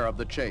 unaware of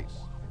the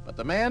chase. But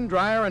the man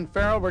Dreyer and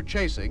Farrell were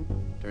chasing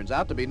turns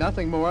out to be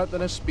nothing more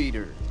than a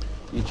speeder.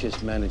 You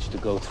just managed to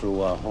go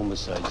through our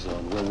homicide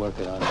zone. We're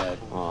working on that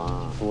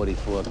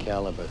 44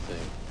 caliber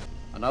thing.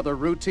 Another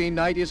routine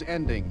night is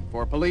ending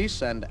for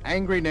police and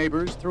angry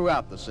neighbors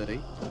throughout the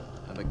city,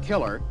 and the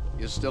killer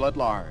is still at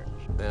large.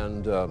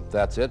 And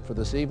that's it for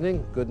this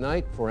evening. Good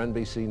night for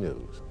NBC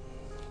News.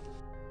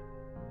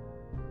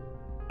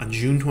 On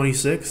June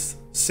 26th,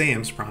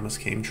 Sam's promise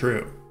came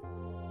true.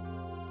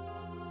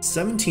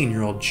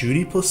 17-year-old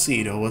Judy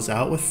Placido was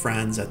out with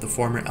friends at the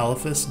former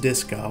Elephas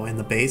Disco in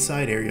the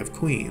Bayside area of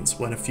Queens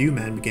when a few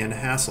men began to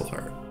hassle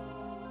her.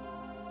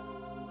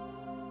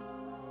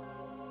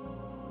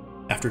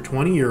 After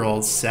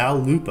 20-year-old Sal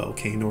Lupo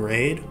came to her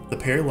aid, the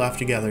pair left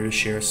together to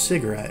share a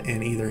cigarette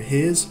in either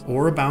his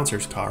or a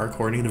bouncer's car,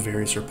 according to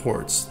various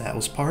reports, that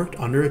was parked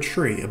under a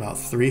tree about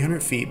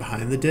 300 feet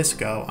behind the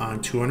disco on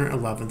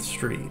 211th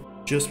Street,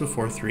 just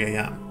before 3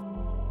 a.m.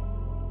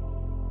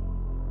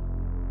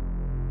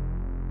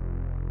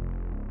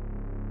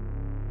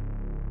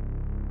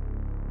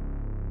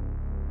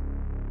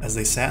 As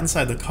they sat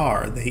inside the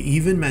car, they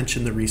even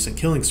mentioned the recent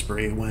killing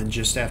spree when,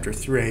 just after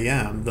 3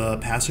 a.m., the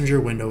passenger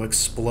window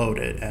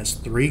exploded as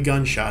 3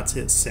 gunshots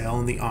hit Sal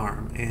in the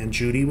arm, and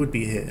Judy would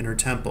be hit in her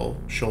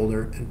temple,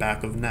 shoulder, and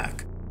back of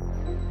neck.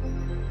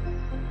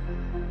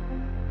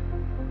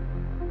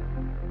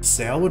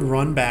 Sal would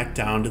run back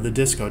down to the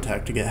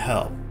discotheque to get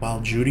help,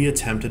 while Judy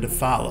attempted to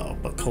follow,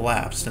 but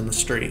collapsed in the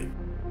street.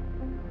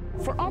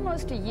 For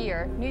almost a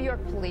year, New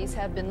York police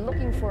have been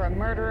looking for a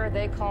murderer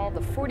they call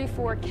the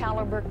 .44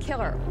 caliber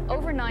killer.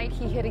 Overnight,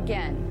 he hit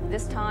again,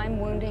 this time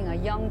wounding a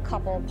young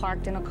couple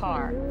parked in a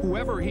car.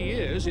 Whoever he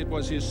is, it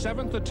was his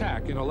 7th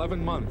attack in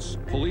 11 months.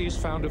 Police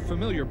found a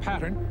familiar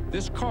pattern.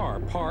 This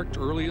car parked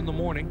early in the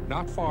morning,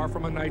 not far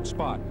from a night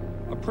spot.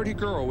 A pretty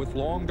girl with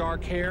long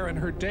dark hair and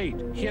her date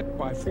hit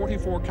by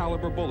 .44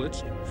 caliber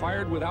bullets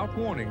fired without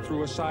warning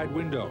through a side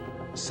window.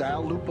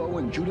 Sal Lupo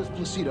and Judith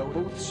Placido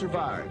both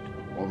survived,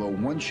 although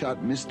one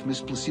shot missed Miss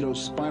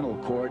Placido's spinal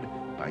cord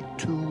by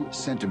 2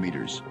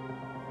 centimeters.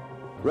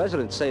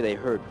 Residents say they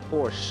heard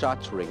 4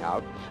 shots ring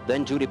out.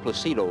 Then Judy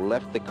Placido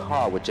left the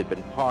car, which had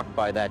been parked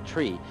by that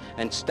tree,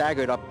 and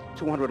staggered up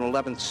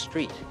 211th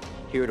Street,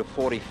 here to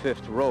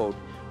 45th Road,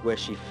 where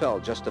she fell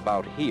just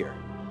about here.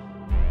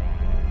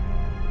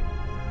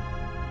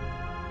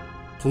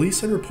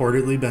 Police had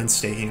reportedly been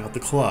staking out the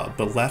club,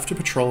 but left to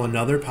patrol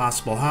another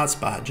possible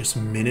hotspot just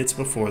minutes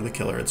before the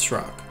killer had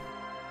struck.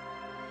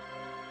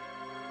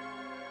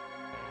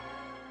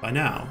 By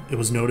now, it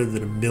was noted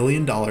that $1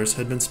 million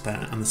had been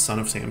spent on the Son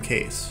of Sam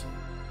case.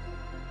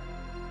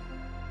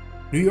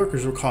 New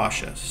Yorkers were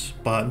cautious,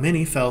 but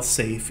many felt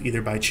safe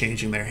either by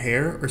changing their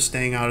hair or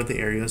staying out of the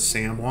areas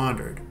Sam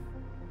wandered.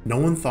 No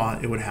one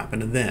thought it would happen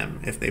to them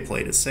if they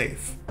played it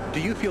safe. Do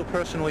you feel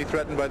personally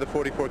threatened by the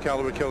 .44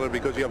 caliber killer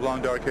because you have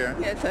long dark hair?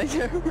 Yes, I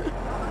do.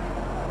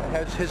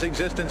 Has his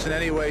existence in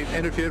any way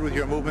interfered with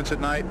your movements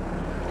at night?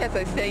 Yes,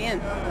 I stay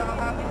in.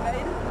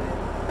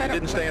 You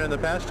didn't stay in the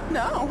past?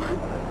 No.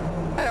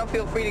 I don't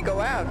feel free to go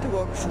out, to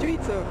walk the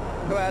streets or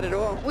go out at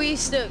all. We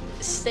used to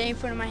stay in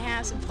front of my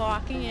house and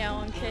parking,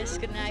 and kiss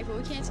goodnight, but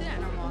we can't do that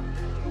no more.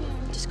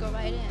 Just go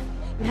right in.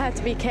 You have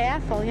to be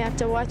careful. You have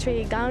to watch where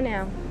you go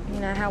now. You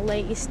know, how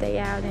late you stay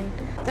out. And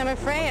I'm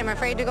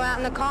afraid to go out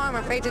in the car. I'm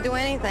afraid to do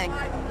anything.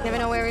 Never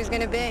know where he's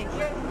going to be.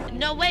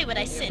 No way would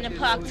I sit in a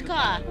parked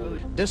car.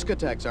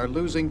 Discotheques are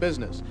losing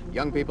business.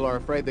 Young people are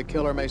afraid the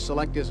killer may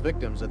select his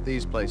victims at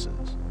these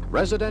places.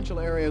 Residential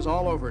areas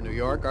all over New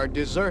York are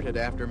deserted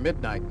after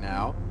midnight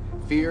now.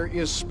 Fear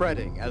is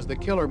spreading as the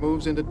killer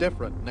moves into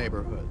different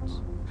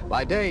neighborhoods.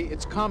 By day,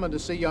 it's common to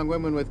see young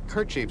women with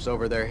kerchiefs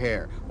over their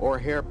hair or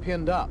hair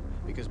pinned up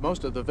because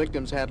most of the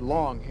victims had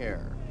long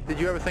hair. Did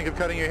you ever think of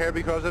cutting your hair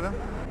because of him?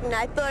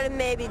 I thought of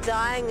maybe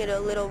dyeing it a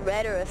little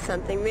redder or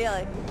something,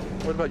 really.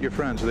 What about your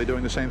friends? Are they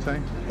doing the same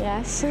thing?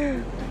 Yes.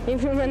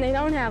 Even when they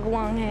don't have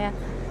long hair.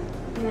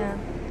 You know,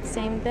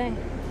 same thing.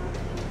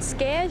 It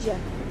scares you.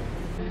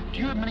 Do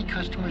you have many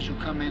customers who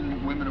come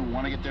in, women who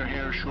want to get their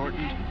hair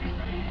shortened?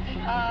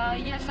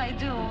 Yes, I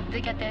do. They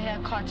get their hair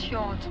cut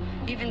short,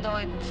 even though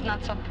it's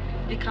not so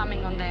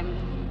becoming on them.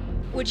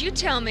 Would you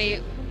tell me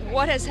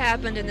what has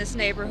happened in this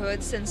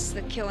neighborhood since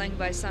the killing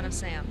by Son of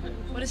Sam?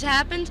 What has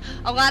happened?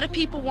 A lot of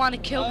people want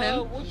to kill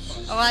him.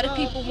 A lot of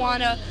people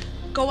want to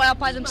go out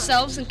by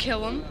themselves and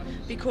kill him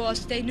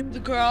because they knew the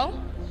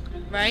girl,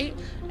 right?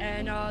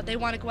 And they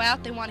want to go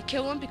out, they want to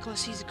kill him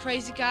because he's a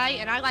crazy guy,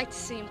 and I like to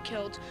see him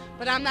killed.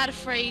 But I'm not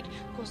afraid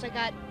because I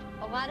got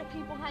a lot of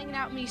people hanging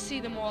out with me. See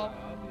them all.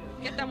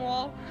 Get them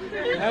all.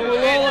 And we'll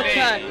all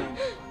attack him.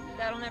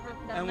 That'll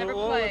never we'll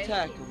all play.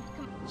 attack him.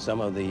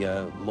 Some of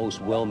the most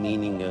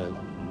well-meaning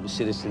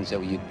citizens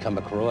that you'd come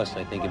across,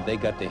 I think if they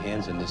got their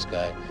hands on this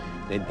guy,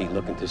 they'd be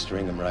looking to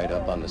string him right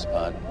up on the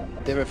spot.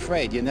 They're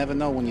afraid. You never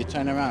know when you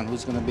turn around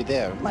who's going to be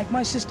there. Like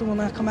my sister will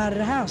not come out of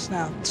the house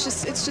now. It's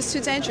just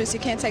too dangerous. You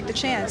can't take the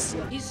chance.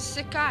 He's a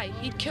sick guy.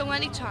 He'd kill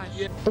anytime.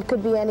 It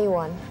could be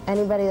anyone.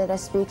 Anybody that I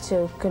speak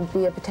to could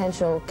be a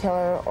potential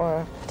killer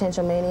or a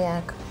potential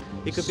maniac.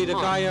 He could be the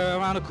guy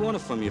around the corner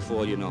from you, for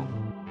all you know.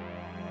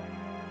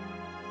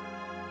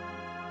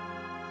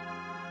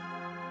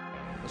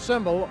 The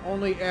symbol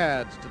only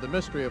adds to the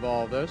mystery of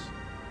all this.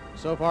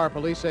 So far,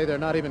 police say they're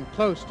not even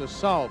close to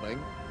solving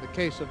the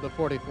case of the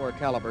 .44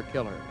 caliber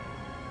killer.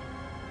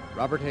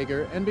 Robert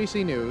Hager,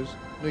 NBC News,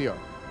 New York.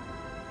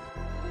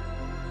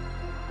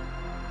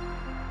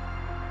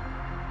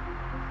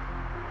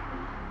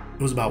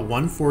 It was about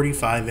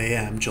 1:45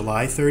 a.m.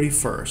 July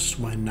 31st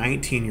when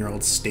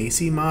 19-year-old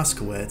Stacy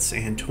Moskowitz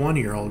and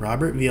 20-year-old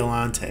Robert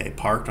Violante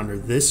parked under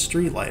this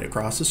streetlight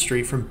across the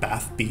street from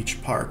Bath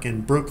Beach Park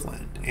in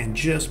Brooklyn and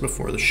just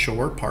before the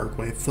Shore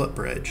Parkway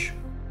footbridge.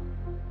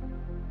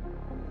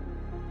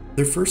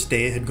 Their first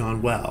day had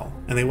gone well,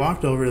 and they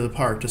walked over to the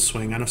park to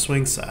swing on a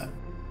swing set,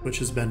 which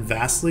has been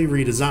vastly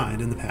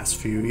redesigned in the past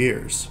few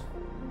years.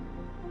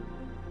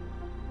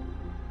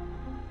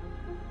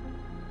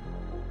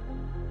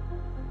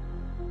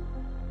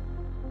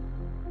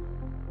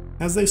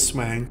 As they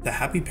swang, the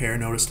happy pair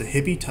noticed a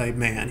hippie-type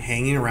man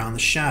hanging around the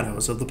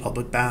shadows of the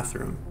public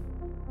bathroom.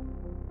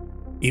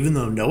 Even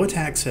though no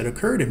attacks had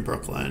occurred in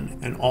Brooklyn,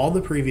 and all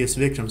the previous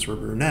victims were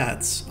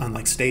brunettes,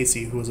 unlike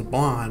Stacy who was a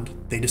blonde,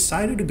 they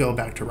decided to go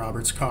back to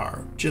Robert's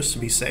car, just to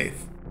be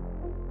safe.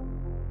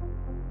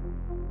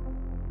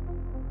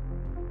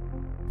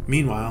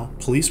 Meanwhile,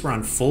 police were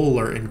on full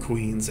alert in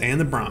Queens and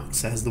the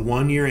Bronx as the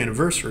one-year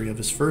anniversary of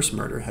his first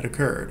murder had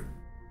occurred.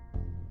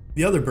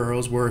 The other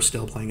boroughs were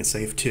still playing it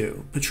safe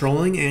too,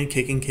 patrolling and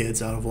kicking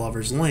kids out of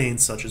lovers'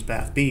 lanes such as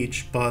Bath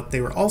Beach, but they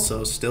were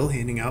also still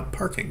handing out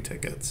parking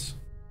tickets.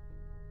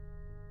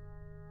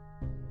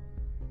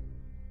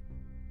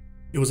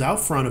 It was out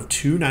front of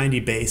 290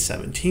 Bay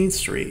 17th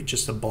Street,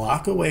 just a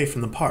block away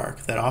from the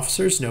park, that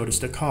officers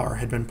noticed a car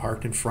had been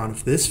parked in front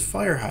of this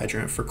fire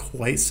hydrant for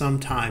quite some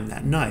time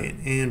that night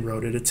and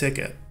wrote it a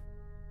ticket.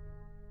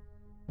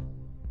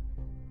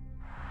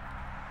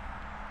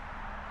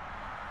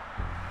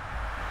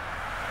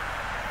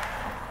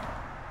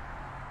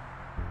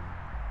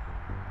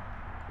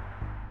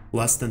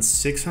 Less than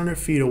 600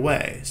 feet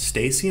away,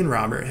 Stacy and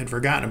Robert had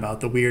forgotten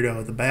about the weirdo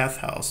at the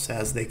bathhouse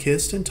as they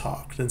kissed and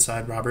talked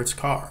inside Robert's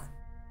car.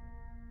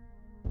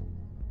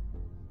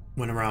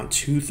 When around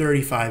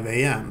 2:35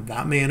 a.m.,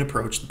 that man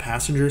approached the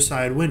passenger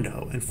side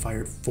window and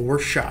fired 4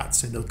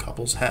 shots into the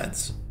couple's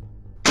heads.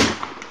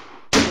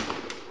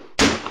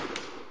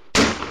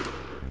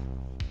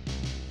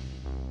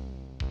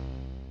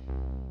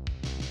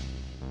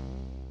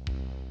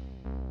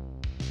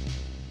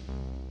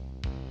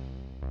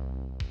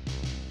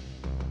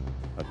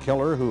 A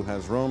killer who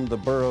has roamed the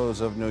boroughs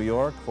of New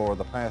York for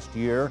the past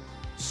year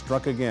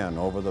struck again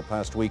over the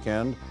past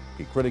weekend.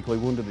 He critically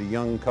wounded a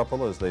young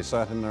couple as they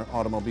sat in their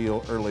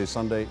automobile early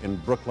Sunday in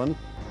Brooklyn.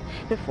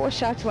 The 4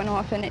 shots went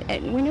off,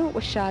 and we knew it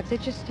was shots.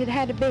 It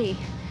had to be.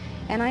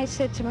 And I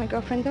said to my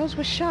girlfriend, those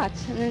were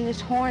shots. And then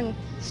this horn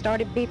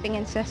started beeping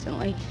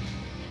incessantly.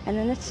 And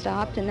then it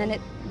stopped, and then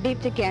it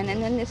beeped again.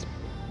 And then this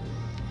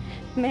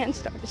man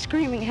started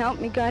screaming, help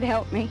me, God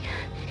help me.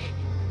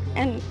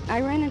 And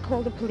I ran and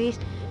called the police.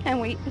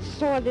 And we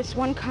saw this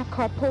one cop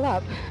car pull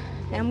up,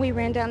 and we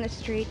ran down the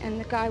street, and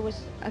the guy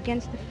was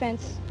against the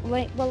fence,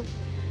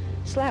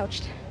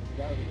 slouched.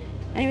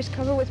 And he was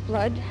covered with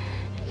blood,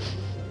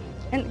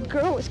 and the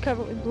girl was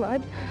covered with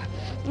blood.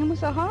 It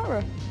was a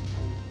horror.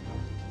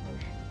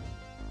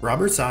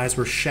 Robert's eyes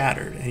were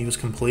shattered, and he was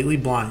completely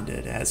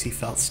blinded as he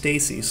felt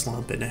Stacy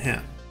slump into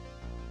him.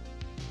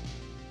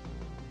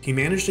 He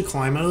managed to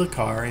climb out of the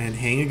car and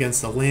hang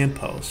against a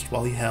lamppost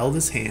while he held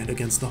his hand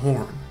against the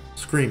horn,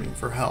 screaming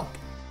for help.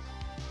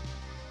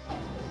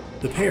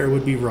 The pair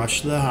would be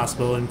rushed to the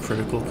hospital in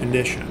critical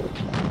condition.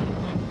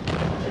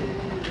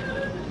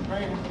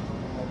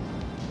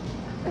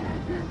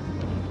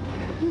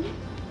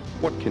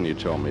 What can you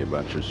tell me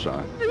about your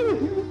son?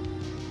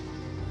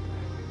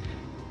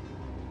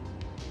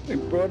 We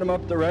brought him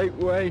up the right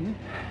way.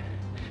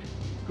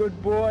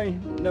 Good boy,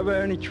 never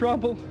any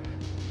trouble.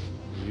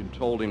 You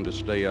told him to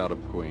stay out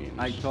of Queens.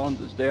 I told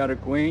him to stay out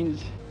of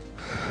Queens.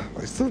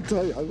 I still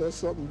tell you, that's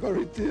something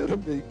very dear to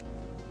me.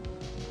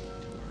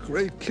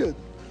 Great kid.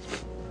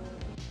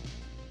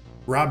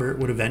 Robert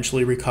would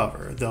eventually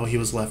recover, though he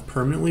was left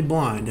permanently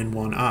blind in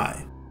one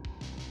eye.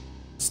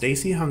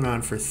 Stacy hung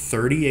on for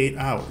 38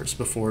 hours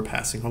before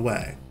passing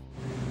away.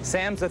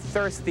 Sam's a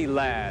thirsty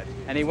lad,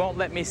 and he won't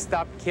let me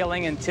stop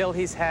killing until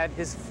he's had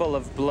his full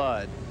of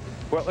blood.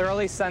 Well,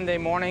 early Sunday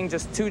morning,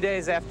 just 2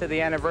 days after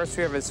the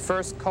anniversary of his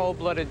first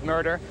cold-blooded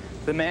murder,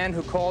 the man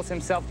who calls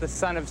himself the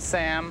son of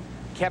Sam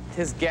kept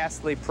his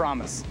ghastly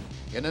promise.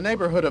 In a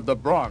neighborhood of the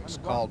Bronx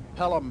called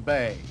Pelham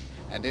Bay,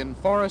 and in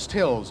Forest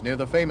Hills near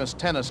the famous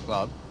tennis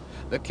club,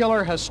 the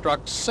killer has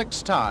struck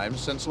 6 times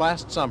since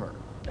last summer,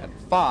 and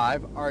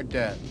 5 are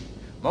dead.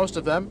 Most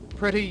of them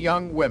pretty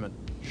young women,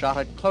 shot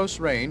at close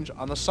range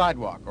on the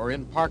sidewalk or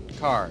in parked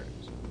cars.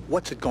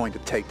 What's it going to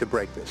take to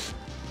break this?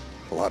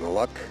 A lot of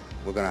luck.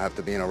 We're going to have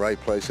to be in the right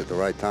place at the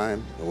right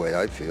time, the way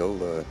I feel.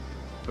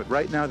 But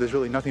right now, there's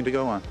really nothing to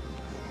go on.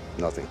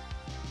 Nothing.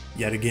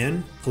 Yet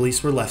again,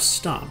 police were left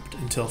stumped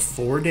until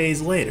 4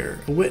 days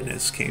later, a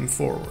witness came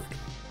forward.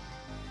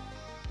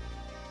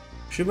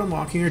 She had been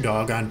walking her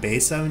dog on Bay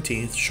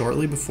 17th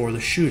shortly before the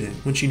shooting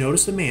when she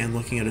noticed a man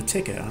looking at a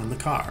ticket on the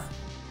car.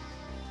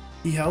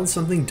 He held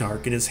something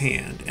dark in his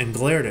hand and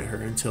glared at her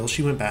until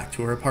she went back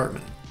to her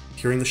apartment,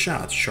 hearing the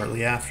shots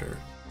shortly after.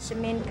 The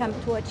man came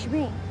towards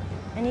me,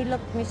 and he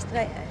looked me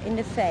straight in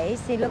the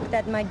face. He looked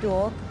at my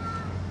dog,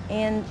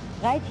 and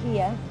right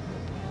here,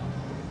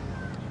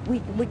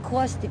 we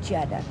crossed each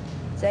other.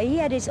 So he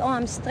had his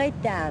arm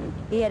straight down.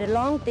 He had a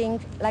long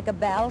thing, like a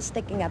bell,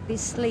 sticking up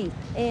his sleeve.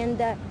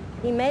 And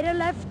he made a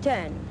left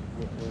turn.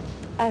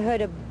 I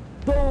heard a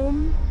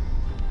boom.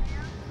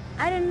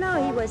 I didn't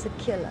know he was a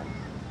killer.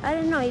 I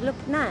didn't know, he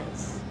looked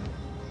nice.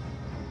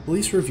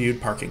 Police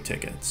reviewed parking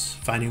tickets,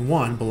 finding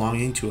one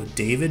belonging to a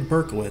David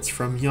Berkowitz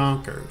from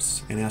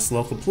Yonkers, and asked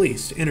local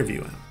police to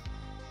interview him.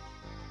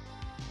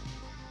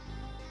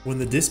 When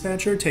the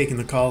dispatcher had taken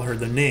the call heard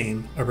the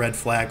name, a red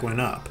flag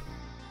went up.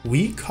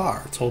 Wee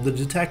Carr told the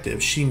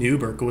detective she knew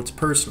Berkowitz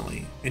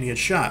personally, and he had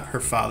shot her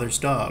father's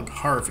dog,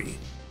 Harvey.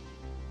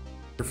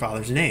 Her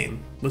father's name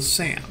was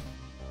Sam.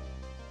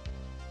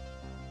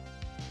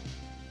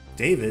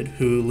 David,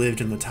 who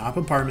lived in the top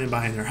apartment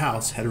behind their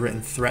house, had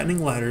written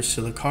threatening letters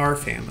to the Carr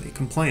family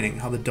complaining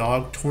how the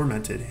dog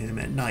tormented him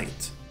at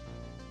night.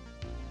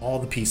 All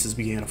the pieces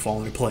began to fall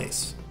into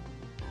place.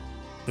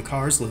 The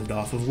Carrs lived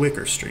off of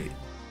Wicker Street.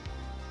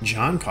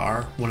 John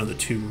Carr, one of the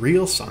two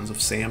real sons of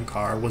Sam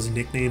Carr, was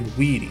nicknamed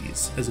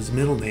Wheaties, as his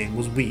middle name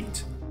was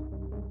Wheat.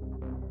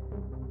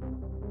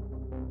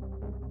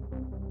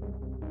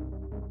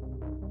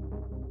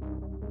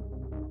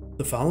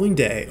 The following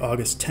day,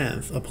 August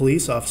 10th, a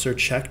police officer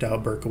checked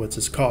out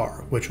Berkowitz's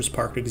car, which was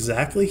parked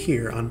exactly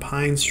here on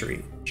Pine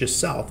Street, just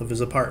south of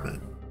his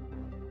apartment.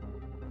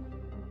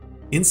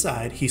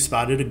 Inside, he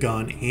spotted a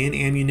gun and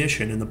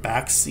ammunition in the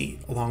back seat,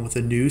 along with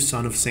a new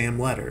Son of Sam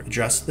letter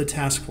addressed to the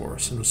task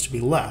force and was to be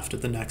left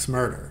at the next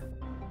murder.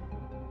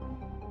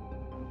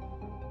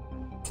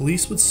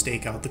 Police would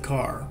stake out the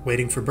car,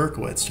 waiting for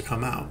Berkowitz to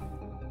come out.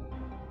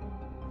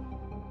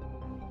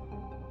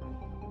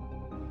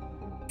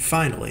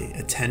 Finally,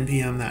 at 10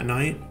 p.m. that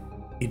night,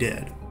 he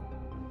did.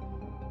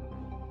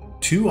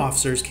 Two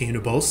officers came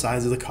to both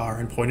sides of the car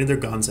and pointed their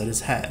guns at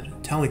his head,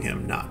 telling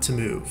him not to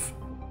move.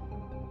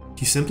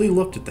 He simply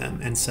looked at them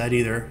and said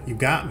either, "You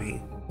got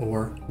me,"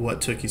 or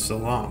 "What took you so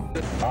long?"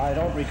 I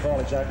don't recall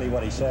exactly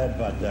what he said,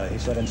 but he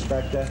said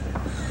 "Inspector,"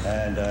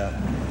 and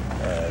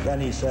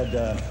then he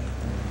said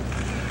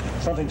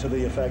something to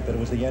the effect that it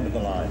was the end of the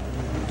line.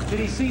 Did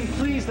he seem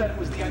pleased that it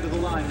was the end of the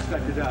line,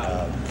 Inspector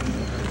Dow?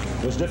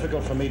 It was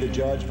difficult for me to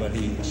judge, but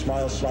he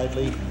smiled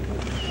slightly.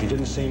 He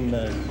didn't seem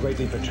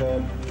greatly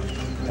perturbed,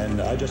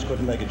 and I just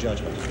couldn't make a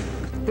judgment.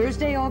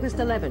 Thursday, August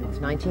 11th,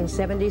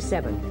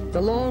 1977.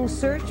 The long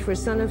search for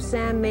Son of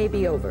Sam may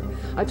be over.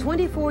 A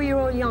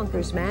 24-year-old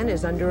Yonkers man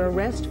is under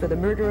arrest for the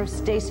murder of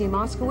Stacy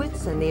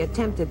Moskowitz and the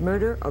attempted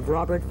murder of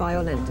Robert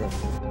Violente.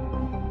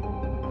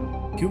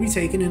 He would be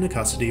taken into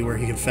custody where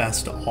he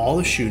confessed to all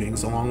the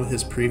shootings along with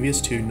his previous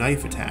two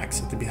knife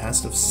attacks at the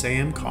behest of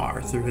Sam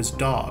Carr through his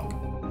dog,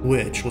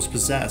 which was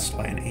possessed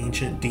by an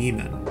ancient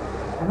demon.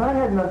 And I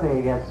had nothing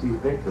against these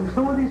victims.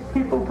 Who were these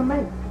people to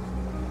me?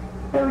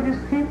 They were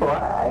just people.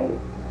 I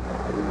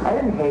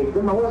didn't hate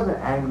them. I wasn't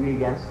angry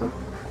against them.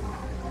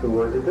 Who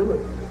were to do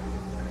it?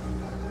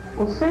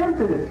 Well, Sam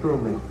did it through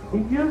me. He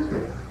used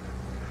me.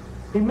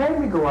 He made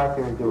me go out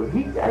there and do it.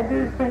 I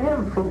did it for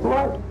him, for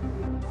blood.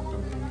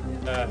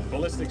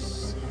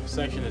 Ballistics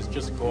section has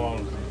just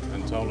called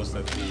and told us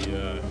that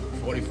the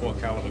 44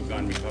 caliber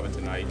gun recovered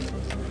tonight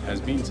has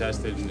been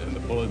tested, and the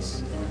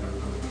bullets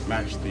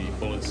match the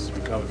bullets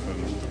recovered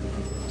from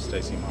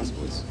Stacy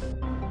Moskowitz.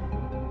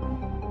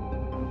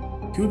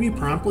 He would be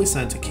promptly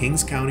sent to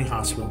Kings County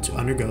Hospital to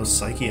undergo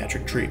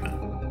psychiatric treatment.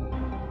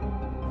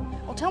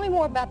 Well, tell me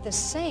more about this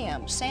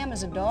Sam. Sam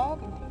is a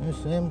dog? Yeah,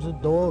 Sam's a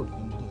dog.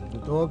 The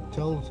dog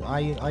tells,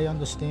 I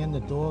understand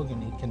the dog,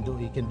 and he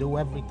can do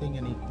everything,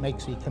 and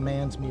he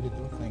commands me to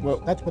do things.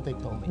 Well, that's what they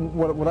told me.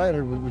 What I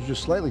heard was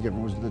just slightly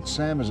different, was that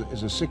Sam is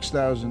a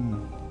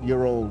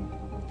 6,000-year-old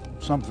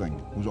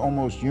something who's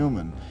almost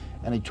human,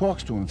 and he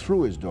talks to him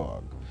through his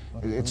dog.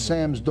 It's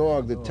Sam's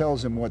dog that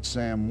tells him what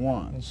Sam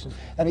wants.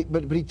 And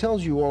but he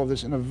tells you all of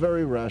this in a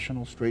very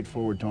rational,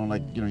 straightforward tone,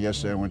 like, you know,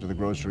 yesterday I went to the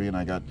grocery and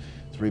I got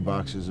 3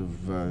 boxes of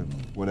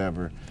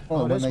whatever.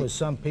 Oh, this was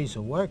some piece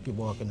of work you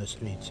walk in the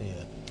streets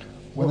here.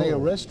 When they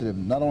arrested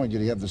him, not only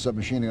did he have the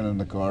submachine gun in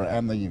the car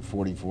and the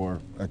 44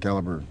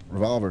 caliber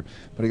revolver,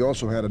 but he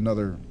also had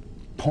another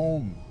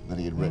poem that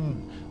he had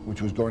written,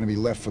 which was going to be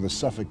left for the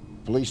Suffolk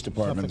Police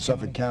Department in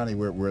Suffolk County,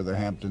 where the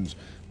Hamptons,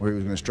 where he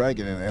was going to strike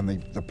it. And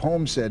the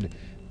poem said,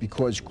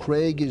 "Because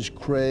Craig is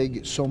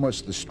Craig, so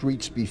must the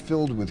streets be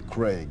filled with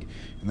Craig."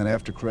 And then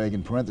after Craig,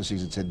 in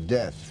parentheses, it said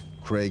death,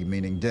 Craig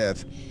meaning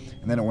death.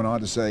 And then it went on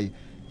to say,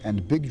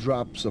 "And big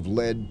drops of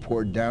lead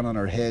poured down on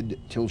her head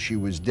till she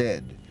was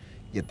dead.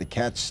 Yet the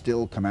cats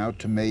still come out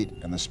to mate,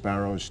 and the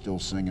sparrows still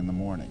sing in the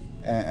morning."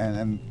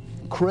 And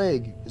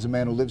Craig is a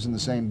man who lives in the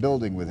same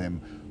building with him,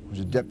 who's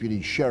a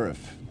deputy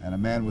sheriff, and a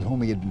man with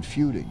whom he had been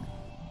feuding.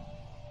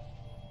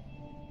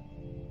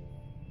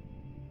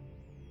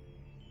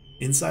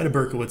 Inside of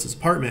Berkowitz's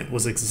apartment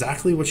was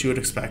exactly what you would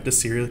expect a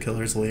serial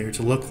killer's lair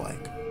to look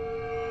like.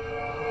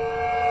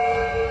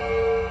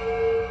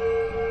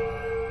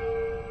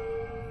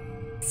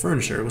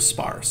 Furniture was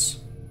sparse.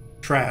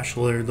 Trash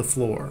littered the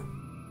floor.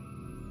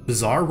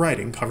 Bizarre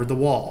writing covered the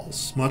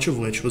walls, much of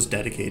which was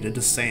dedicated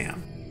to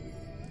Sam.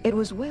 It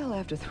was well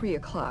after 3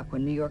 o'clock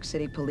when New York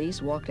City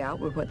police walked out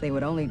with what they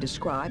would only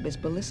describe as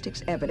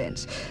ballistics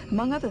evidence.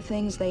 Among other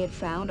things, they had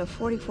found a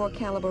 44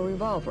 caliber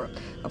revolver,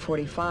 a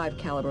 45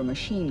 caliber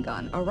machine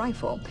gun, a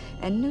rifle,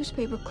 and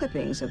newspaper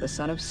clippings of the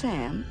Son of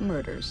Sam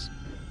murders.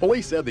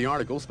 Police said the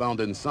articles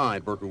found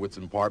inside Berkowitz's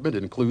apartment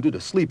included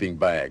a sleeping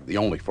bag, the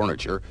only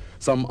furniture,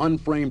 some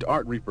unframed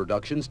art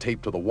reproductions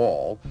taped to the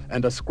wall,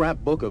 and a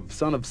scrapbook of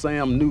Son of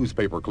Sam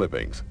newspaper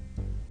clippings.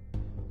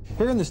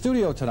 Here in the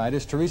studio tonight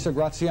is Teresa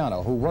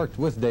Graziano, who worked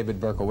with David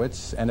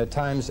Berkowitz and at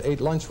times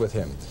ate lunch with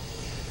him.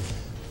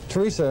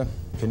 Teresa,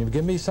 can you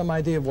give me some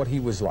idea of what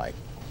he was like?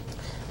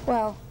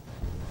 Well,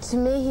 to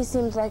me, he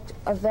seemed like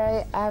a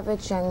very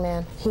average young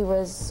man. He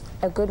was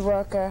a good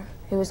worker.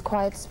 He was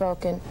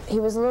quiet-spoken. He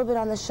was a little bit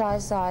on the shy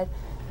side,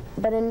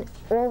 but in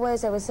all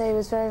ways, I would say he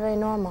was very, very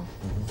normal.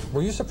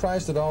 Were you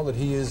surprised at all that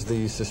he is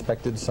the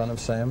suspected Son of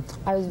Sam?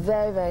 I was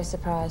very, very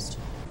surprised.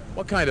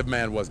 What kind of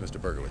man was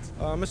Mr. Berkowitz?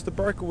 Mr.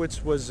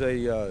 Berkowitz was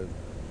a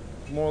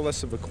more or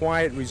less of a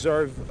quiet,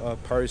 reserved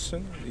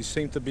person. He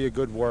seemed to be a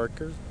good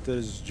worker, did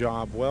his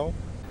job well.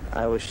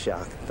 I was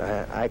shocked.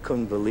 I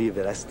couldn't believe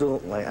it. I still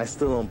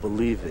don't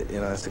believe it, you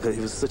know, it's because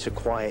he was such a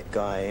quiet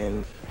guy.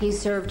 And he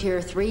served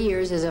here 3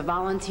 years as a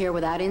volunteer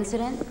without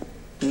incident?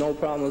 No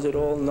problems at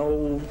all.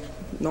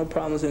 No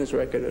problems in his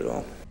record at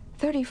all.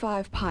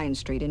 35 Pine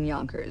Street in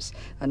Yonkers,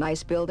 a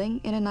nice building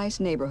in a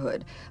nice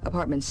neighborhood.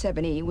 Apartment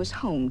 7E was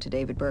home to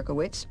David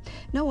Berkowitz.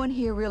 No one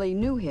here really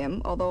knew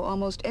him, although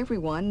almost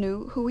everyone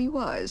knew who he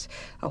was.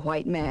 A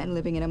white man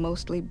living in a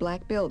mostly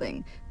black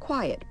building.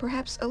 Quiet,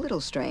 perhaps a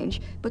little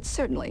strange, but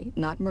certainly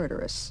not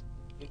murderous.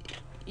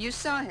 You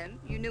saw him?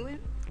 You knew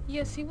him?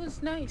 Yes, he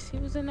was nice. He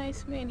was a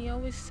nice man. He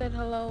always said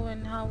hello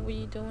and how were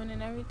you doing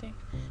and everything.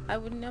 I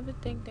would never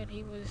think that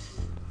he was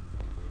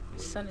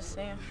the son of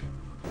Sam.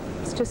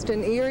 It's just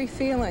an eerie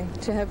feeling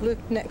to have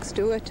lived next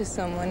door to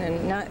someone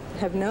and not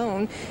have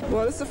known.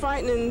 Well, it's a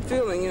frightening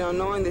feeling, you know,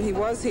 knowing that he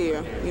was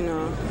here, you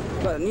know.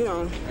 But, you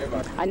know,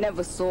 I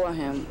never saw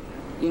him,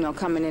 you know,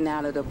 coming in and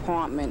out of the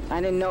apartment. I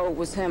didn't know it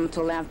was him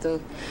until after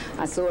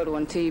I saw it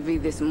on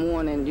TV this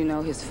morning, you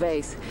know, his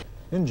face.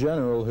 In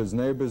general, his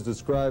neighbors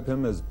describe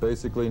him as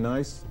basically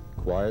nice,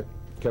 quiet,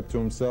 kept to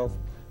himself,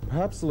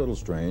 perhaps a little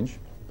strange,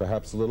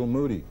 perhaps a little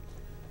moody.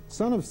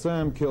 Son of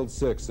Sam killed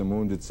 6 and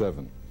wounded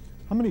 7.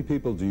 How many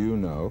people do you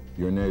know,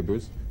 your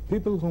neighbors,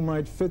 people who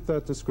might fit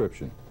that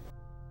description?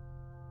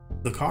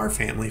 The Carr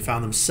family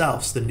found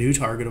themselves the new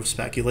target of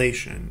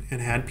speculation and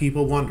had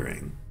people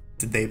wondering,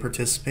 did they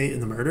participate in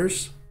the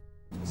murders?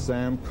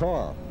 Sam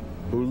Carr,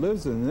 who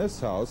lives in this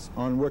house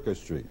on Wicker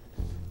Street,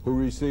 who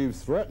received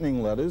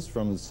threatening letters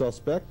from the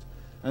suspect,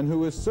 and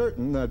who is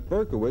certain that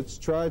Berkowitz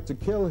tried to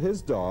kill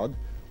his dog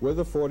with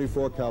a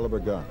 .44 caliber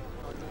gun.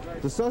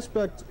 The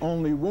suspect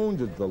only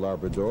wounded the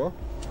Labrador,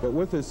 but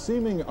with his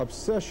seeming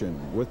obsession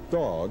with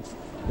dogs,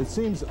 it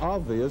seems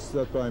obvious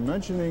that by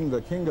mentioning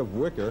the King of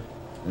Wicker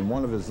in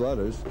one of his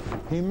letters,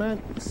 he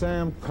meant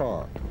Sam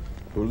Carr,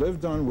 who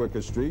lived on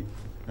Wicker Street,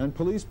 and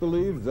police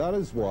believe that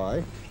is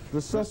why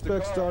the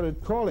suspect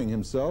started calling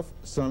himself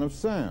Son of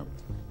Sam,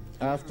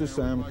 after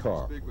Sam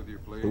Carr,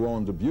 who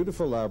owned a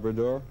beautiful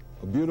Labrador,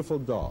 a beautiful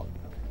dog,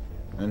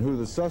 and who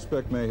the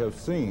suspect may have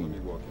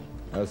seen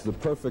as the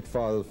perfect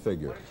father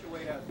figure.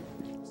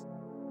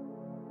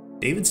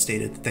 David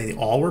stated that they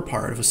all were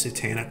part of a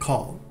satanic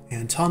cult,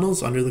 and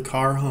tunnels under the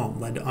Carr home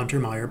led to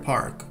Untermeyer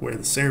Park, where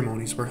the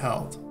ceremonies were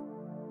held.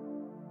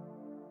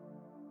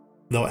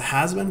 Though it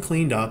has been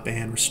cleaned up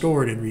and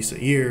restored in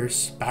recent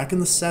years, back in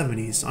the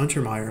 70s,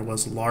 Untermeyer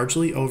was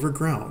largely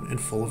overgrown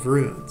and full of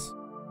ruins.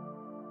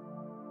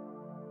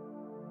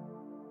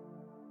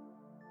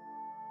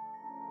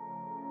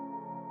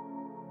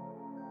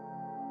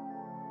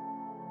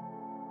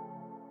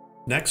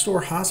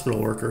 Next-door hospital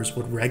workers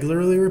would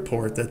regularly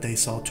report that they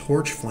saw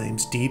torch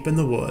flames deep in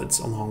the woods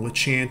along with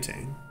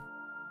chanting.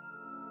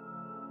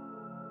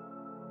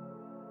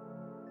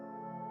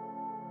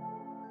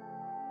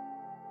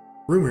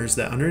 Rumors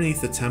that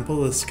underneath the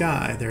Temple of the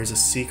Sky there is a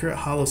secret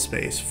hollow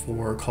space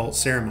for occult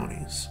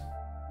ceremonies.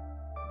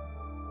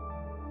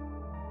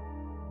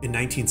 In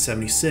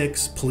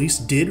 1976, police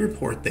did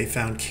report they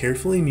found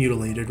carefully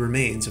mutilated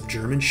remains of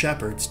German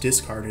shepherds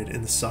discarded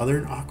in the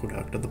southern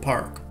aqueduct of the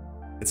park.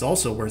 It's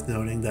also worth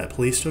noting that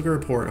police took a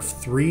report of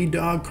 3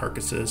 dog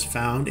carcasses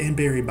found and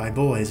buried by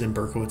boys in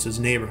Berkowitz's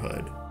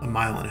neighborhood, a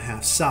mile and a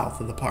half south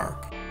of the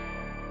park.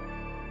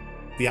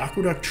 The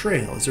Aqueduct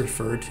Trail is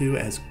referred to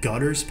as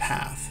Gutter's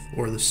Path,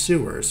 or the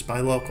sewers,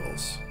 by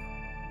locals.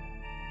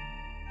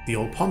 The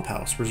old pump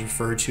house was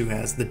referred to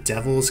as the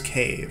Devil's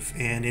Cave,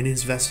 and in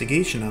his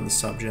investigation on the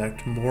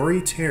subject,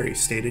 Maury Terry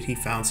stated he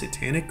found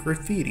satanic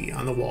graffiti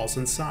on the walls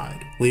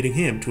inside, leading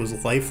him to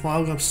his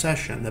lifelong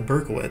obsession that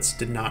Berkowitz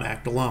did not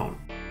act alone.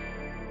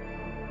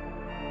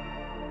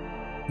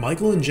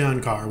 Michael and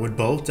John Carr would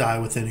both die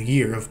within a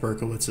year of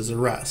Berkowitz's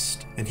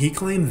arrest, and he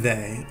claimed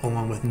they,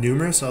 along with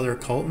numerous other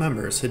cult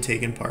members, had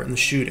taken part in the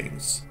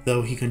shootings,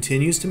 though he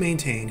continues to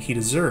maintain he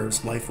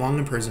deserves lifelong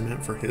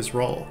imprisonment for his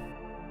role.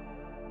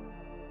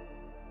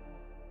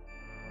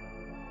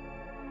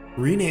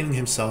 Renaming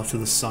himself to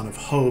the Son of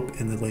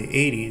Hope in the late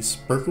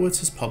 80s, Berkowitz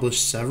has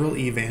published several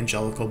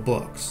evangelical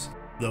books,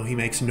 though he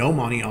makes no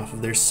money off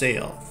of their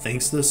sale,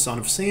 thanks to the Son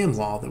of Sam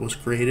law that was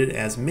created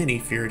as many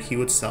feared he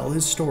would sell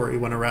his story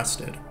when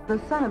arrested.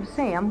 The Son of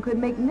Sam could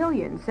make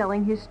millions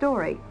selling his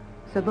story,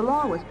 so the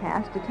law was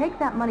passed to take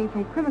that money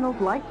from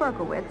criminals like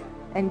Berkowitz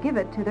and give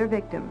it to their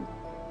victims.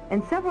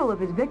 And several of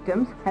his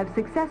victims have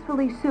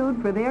successfully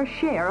sued for their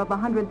share of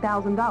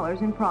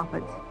 $100,000 in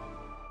profits.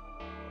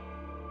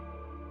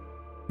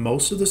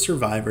 Most of the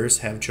survivors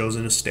have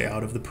chosen to stay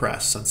out of the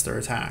press since their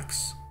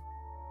attacks.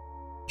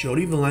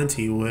 Jody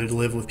Valenti would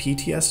live with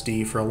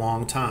PTSD for a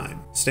long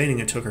time, stating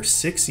it took her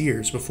 6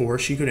 years before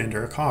she could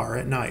enter a car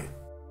at night.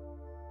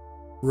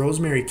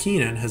 Rosemary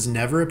Keenan has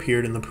never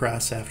appeared in the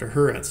press after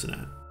her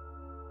incident.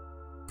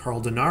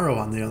 Carl Denaro,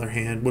 on the other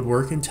hand, would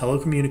work in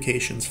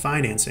telecommunications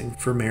financing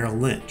for Merrill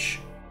Lynch.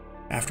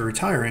 After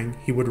retiring,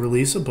 he would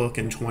release a book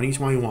in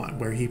 2021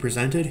 where he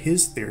presented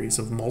his theories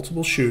of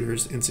multiple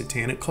shooters and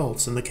satanic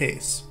cults in the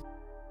case.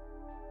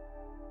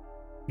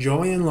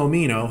 Joanne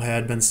Lomino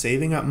had been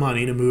saving up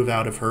money to move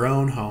out of her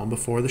own home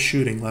before the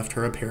shooting left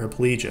her a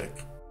paraplegic.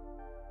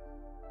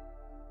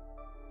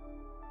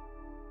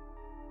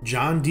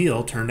 John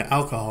Deal turned to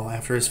alcohol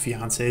after his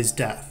fiancee's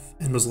death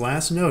and was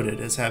last noted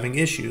as having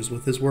issues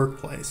with his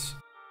workplace.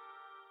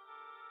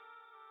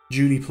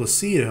 Judy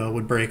Placido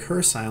would break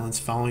her silence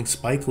following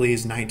Spike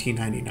Lee's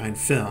 1999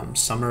 film,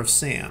 Summer of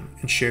Sam,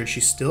 and shared she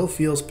still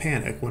feels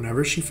panic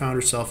whenever she found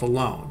herself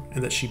alone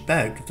and that she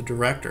begged the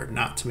director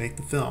not to make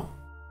the film.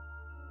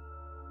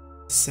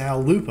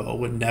 Sal Lupo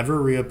would never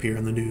reappear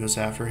in the news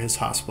after his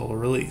hospital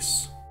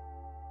release.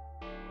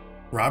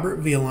 Robert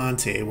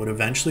Violante would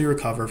eventually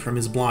recover from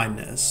his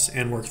blindness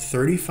and work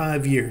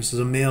 35 years as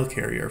a mail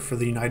carrier for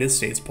the United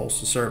States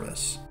Postal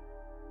Service.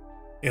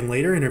 In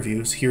later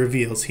interviews, he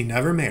reveals he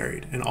never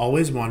married and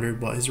always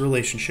wondered what his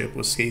relationship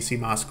with Stacy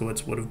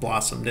Moskowitz would have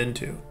blossomed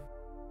into.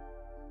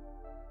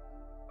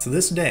 To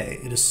this day,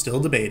 it is still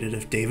debated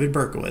if David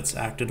Berkowitz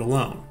acted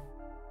alone.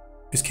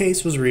 His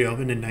case was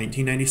reopened in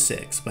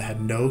 1996 but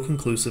had no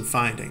conclusive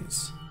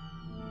findings.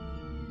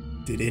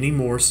 Did any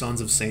more Sons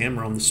of Sam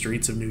roam the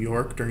streets of New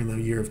York during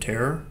the Year of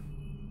Terror?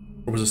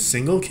 Or was a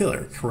single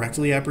killer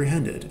correctly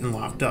apprehended and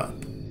locked up?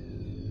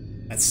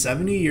 At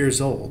 70 years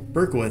old,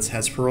 Berkowitz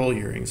has parole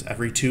hearings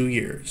every 2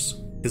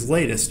 years, his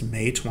latest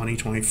May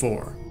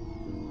 2024.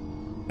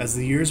 As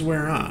the years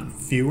wear on,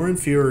 fewer and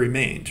fewer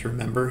remain to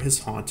remember his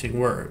haunting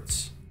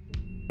words.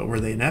 But were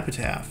they an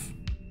epitaph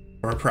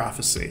or a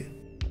prophecy?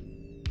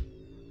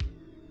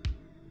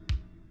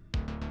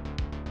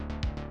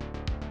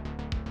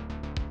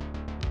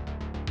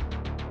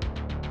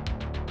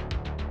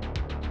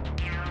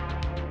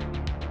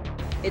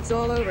 It's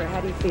all over.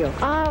 How do you feel?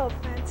 Oh,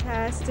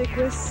 fantastic.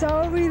 We're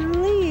so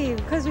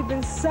relieved because we've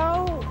been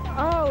so,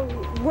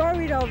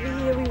 worried over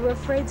here. We were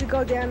afraid to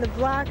go down the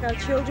block. Our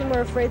children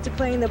were afraid to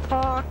play in the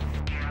park.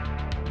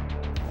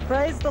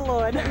 Praise the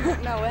Lord. No,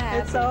 we're happy.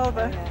 It's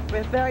over.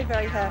 We're very,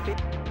 very happy.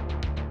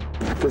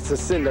 It's a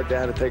sin that they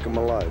had to take him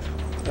alive.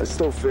 I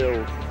still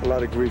feel a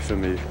lot of grief in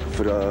me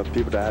for the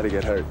people that had to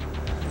get hurt.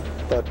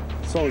 But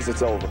as long as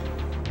it's over.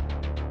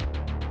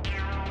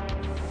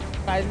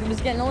 I was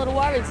getting a little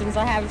worried since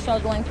I have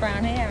struggling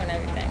brown hair and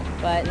everything,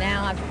 but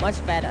now I'm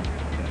much better.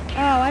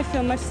 Oh, I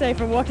feel much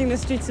safer walking the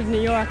streets of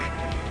New York.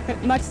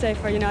 Much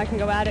safer, you know, I can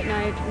go out at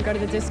night and go to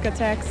the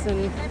discotheques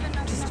and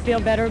just feel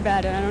better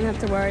about it. I don't have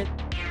to worry.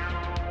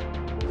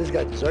 This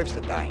guy deserves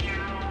to die,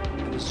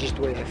 and it's just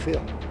the way I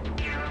feel.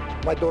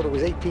 My daughter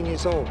was 18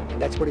 years old,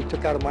 and that's what he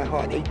took out of my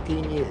heart,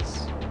 18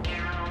 years.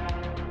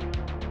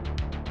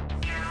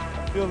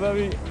 I feel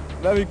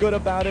very good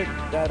about it,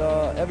 that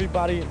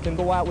everybody can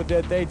go out with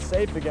their dates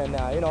safe again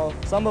now. You know,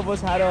 some of us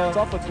had to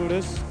suffer through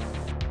this.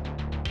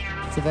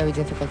 It's a very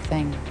difficult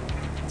thing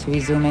to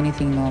resume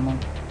anything normal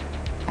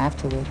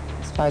afterward,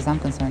 as far as I'm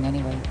concerned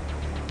anyway.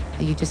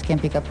 You just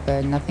can't pick up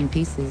nothing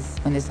pieces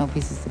when there's no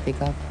pieces to pick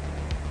up.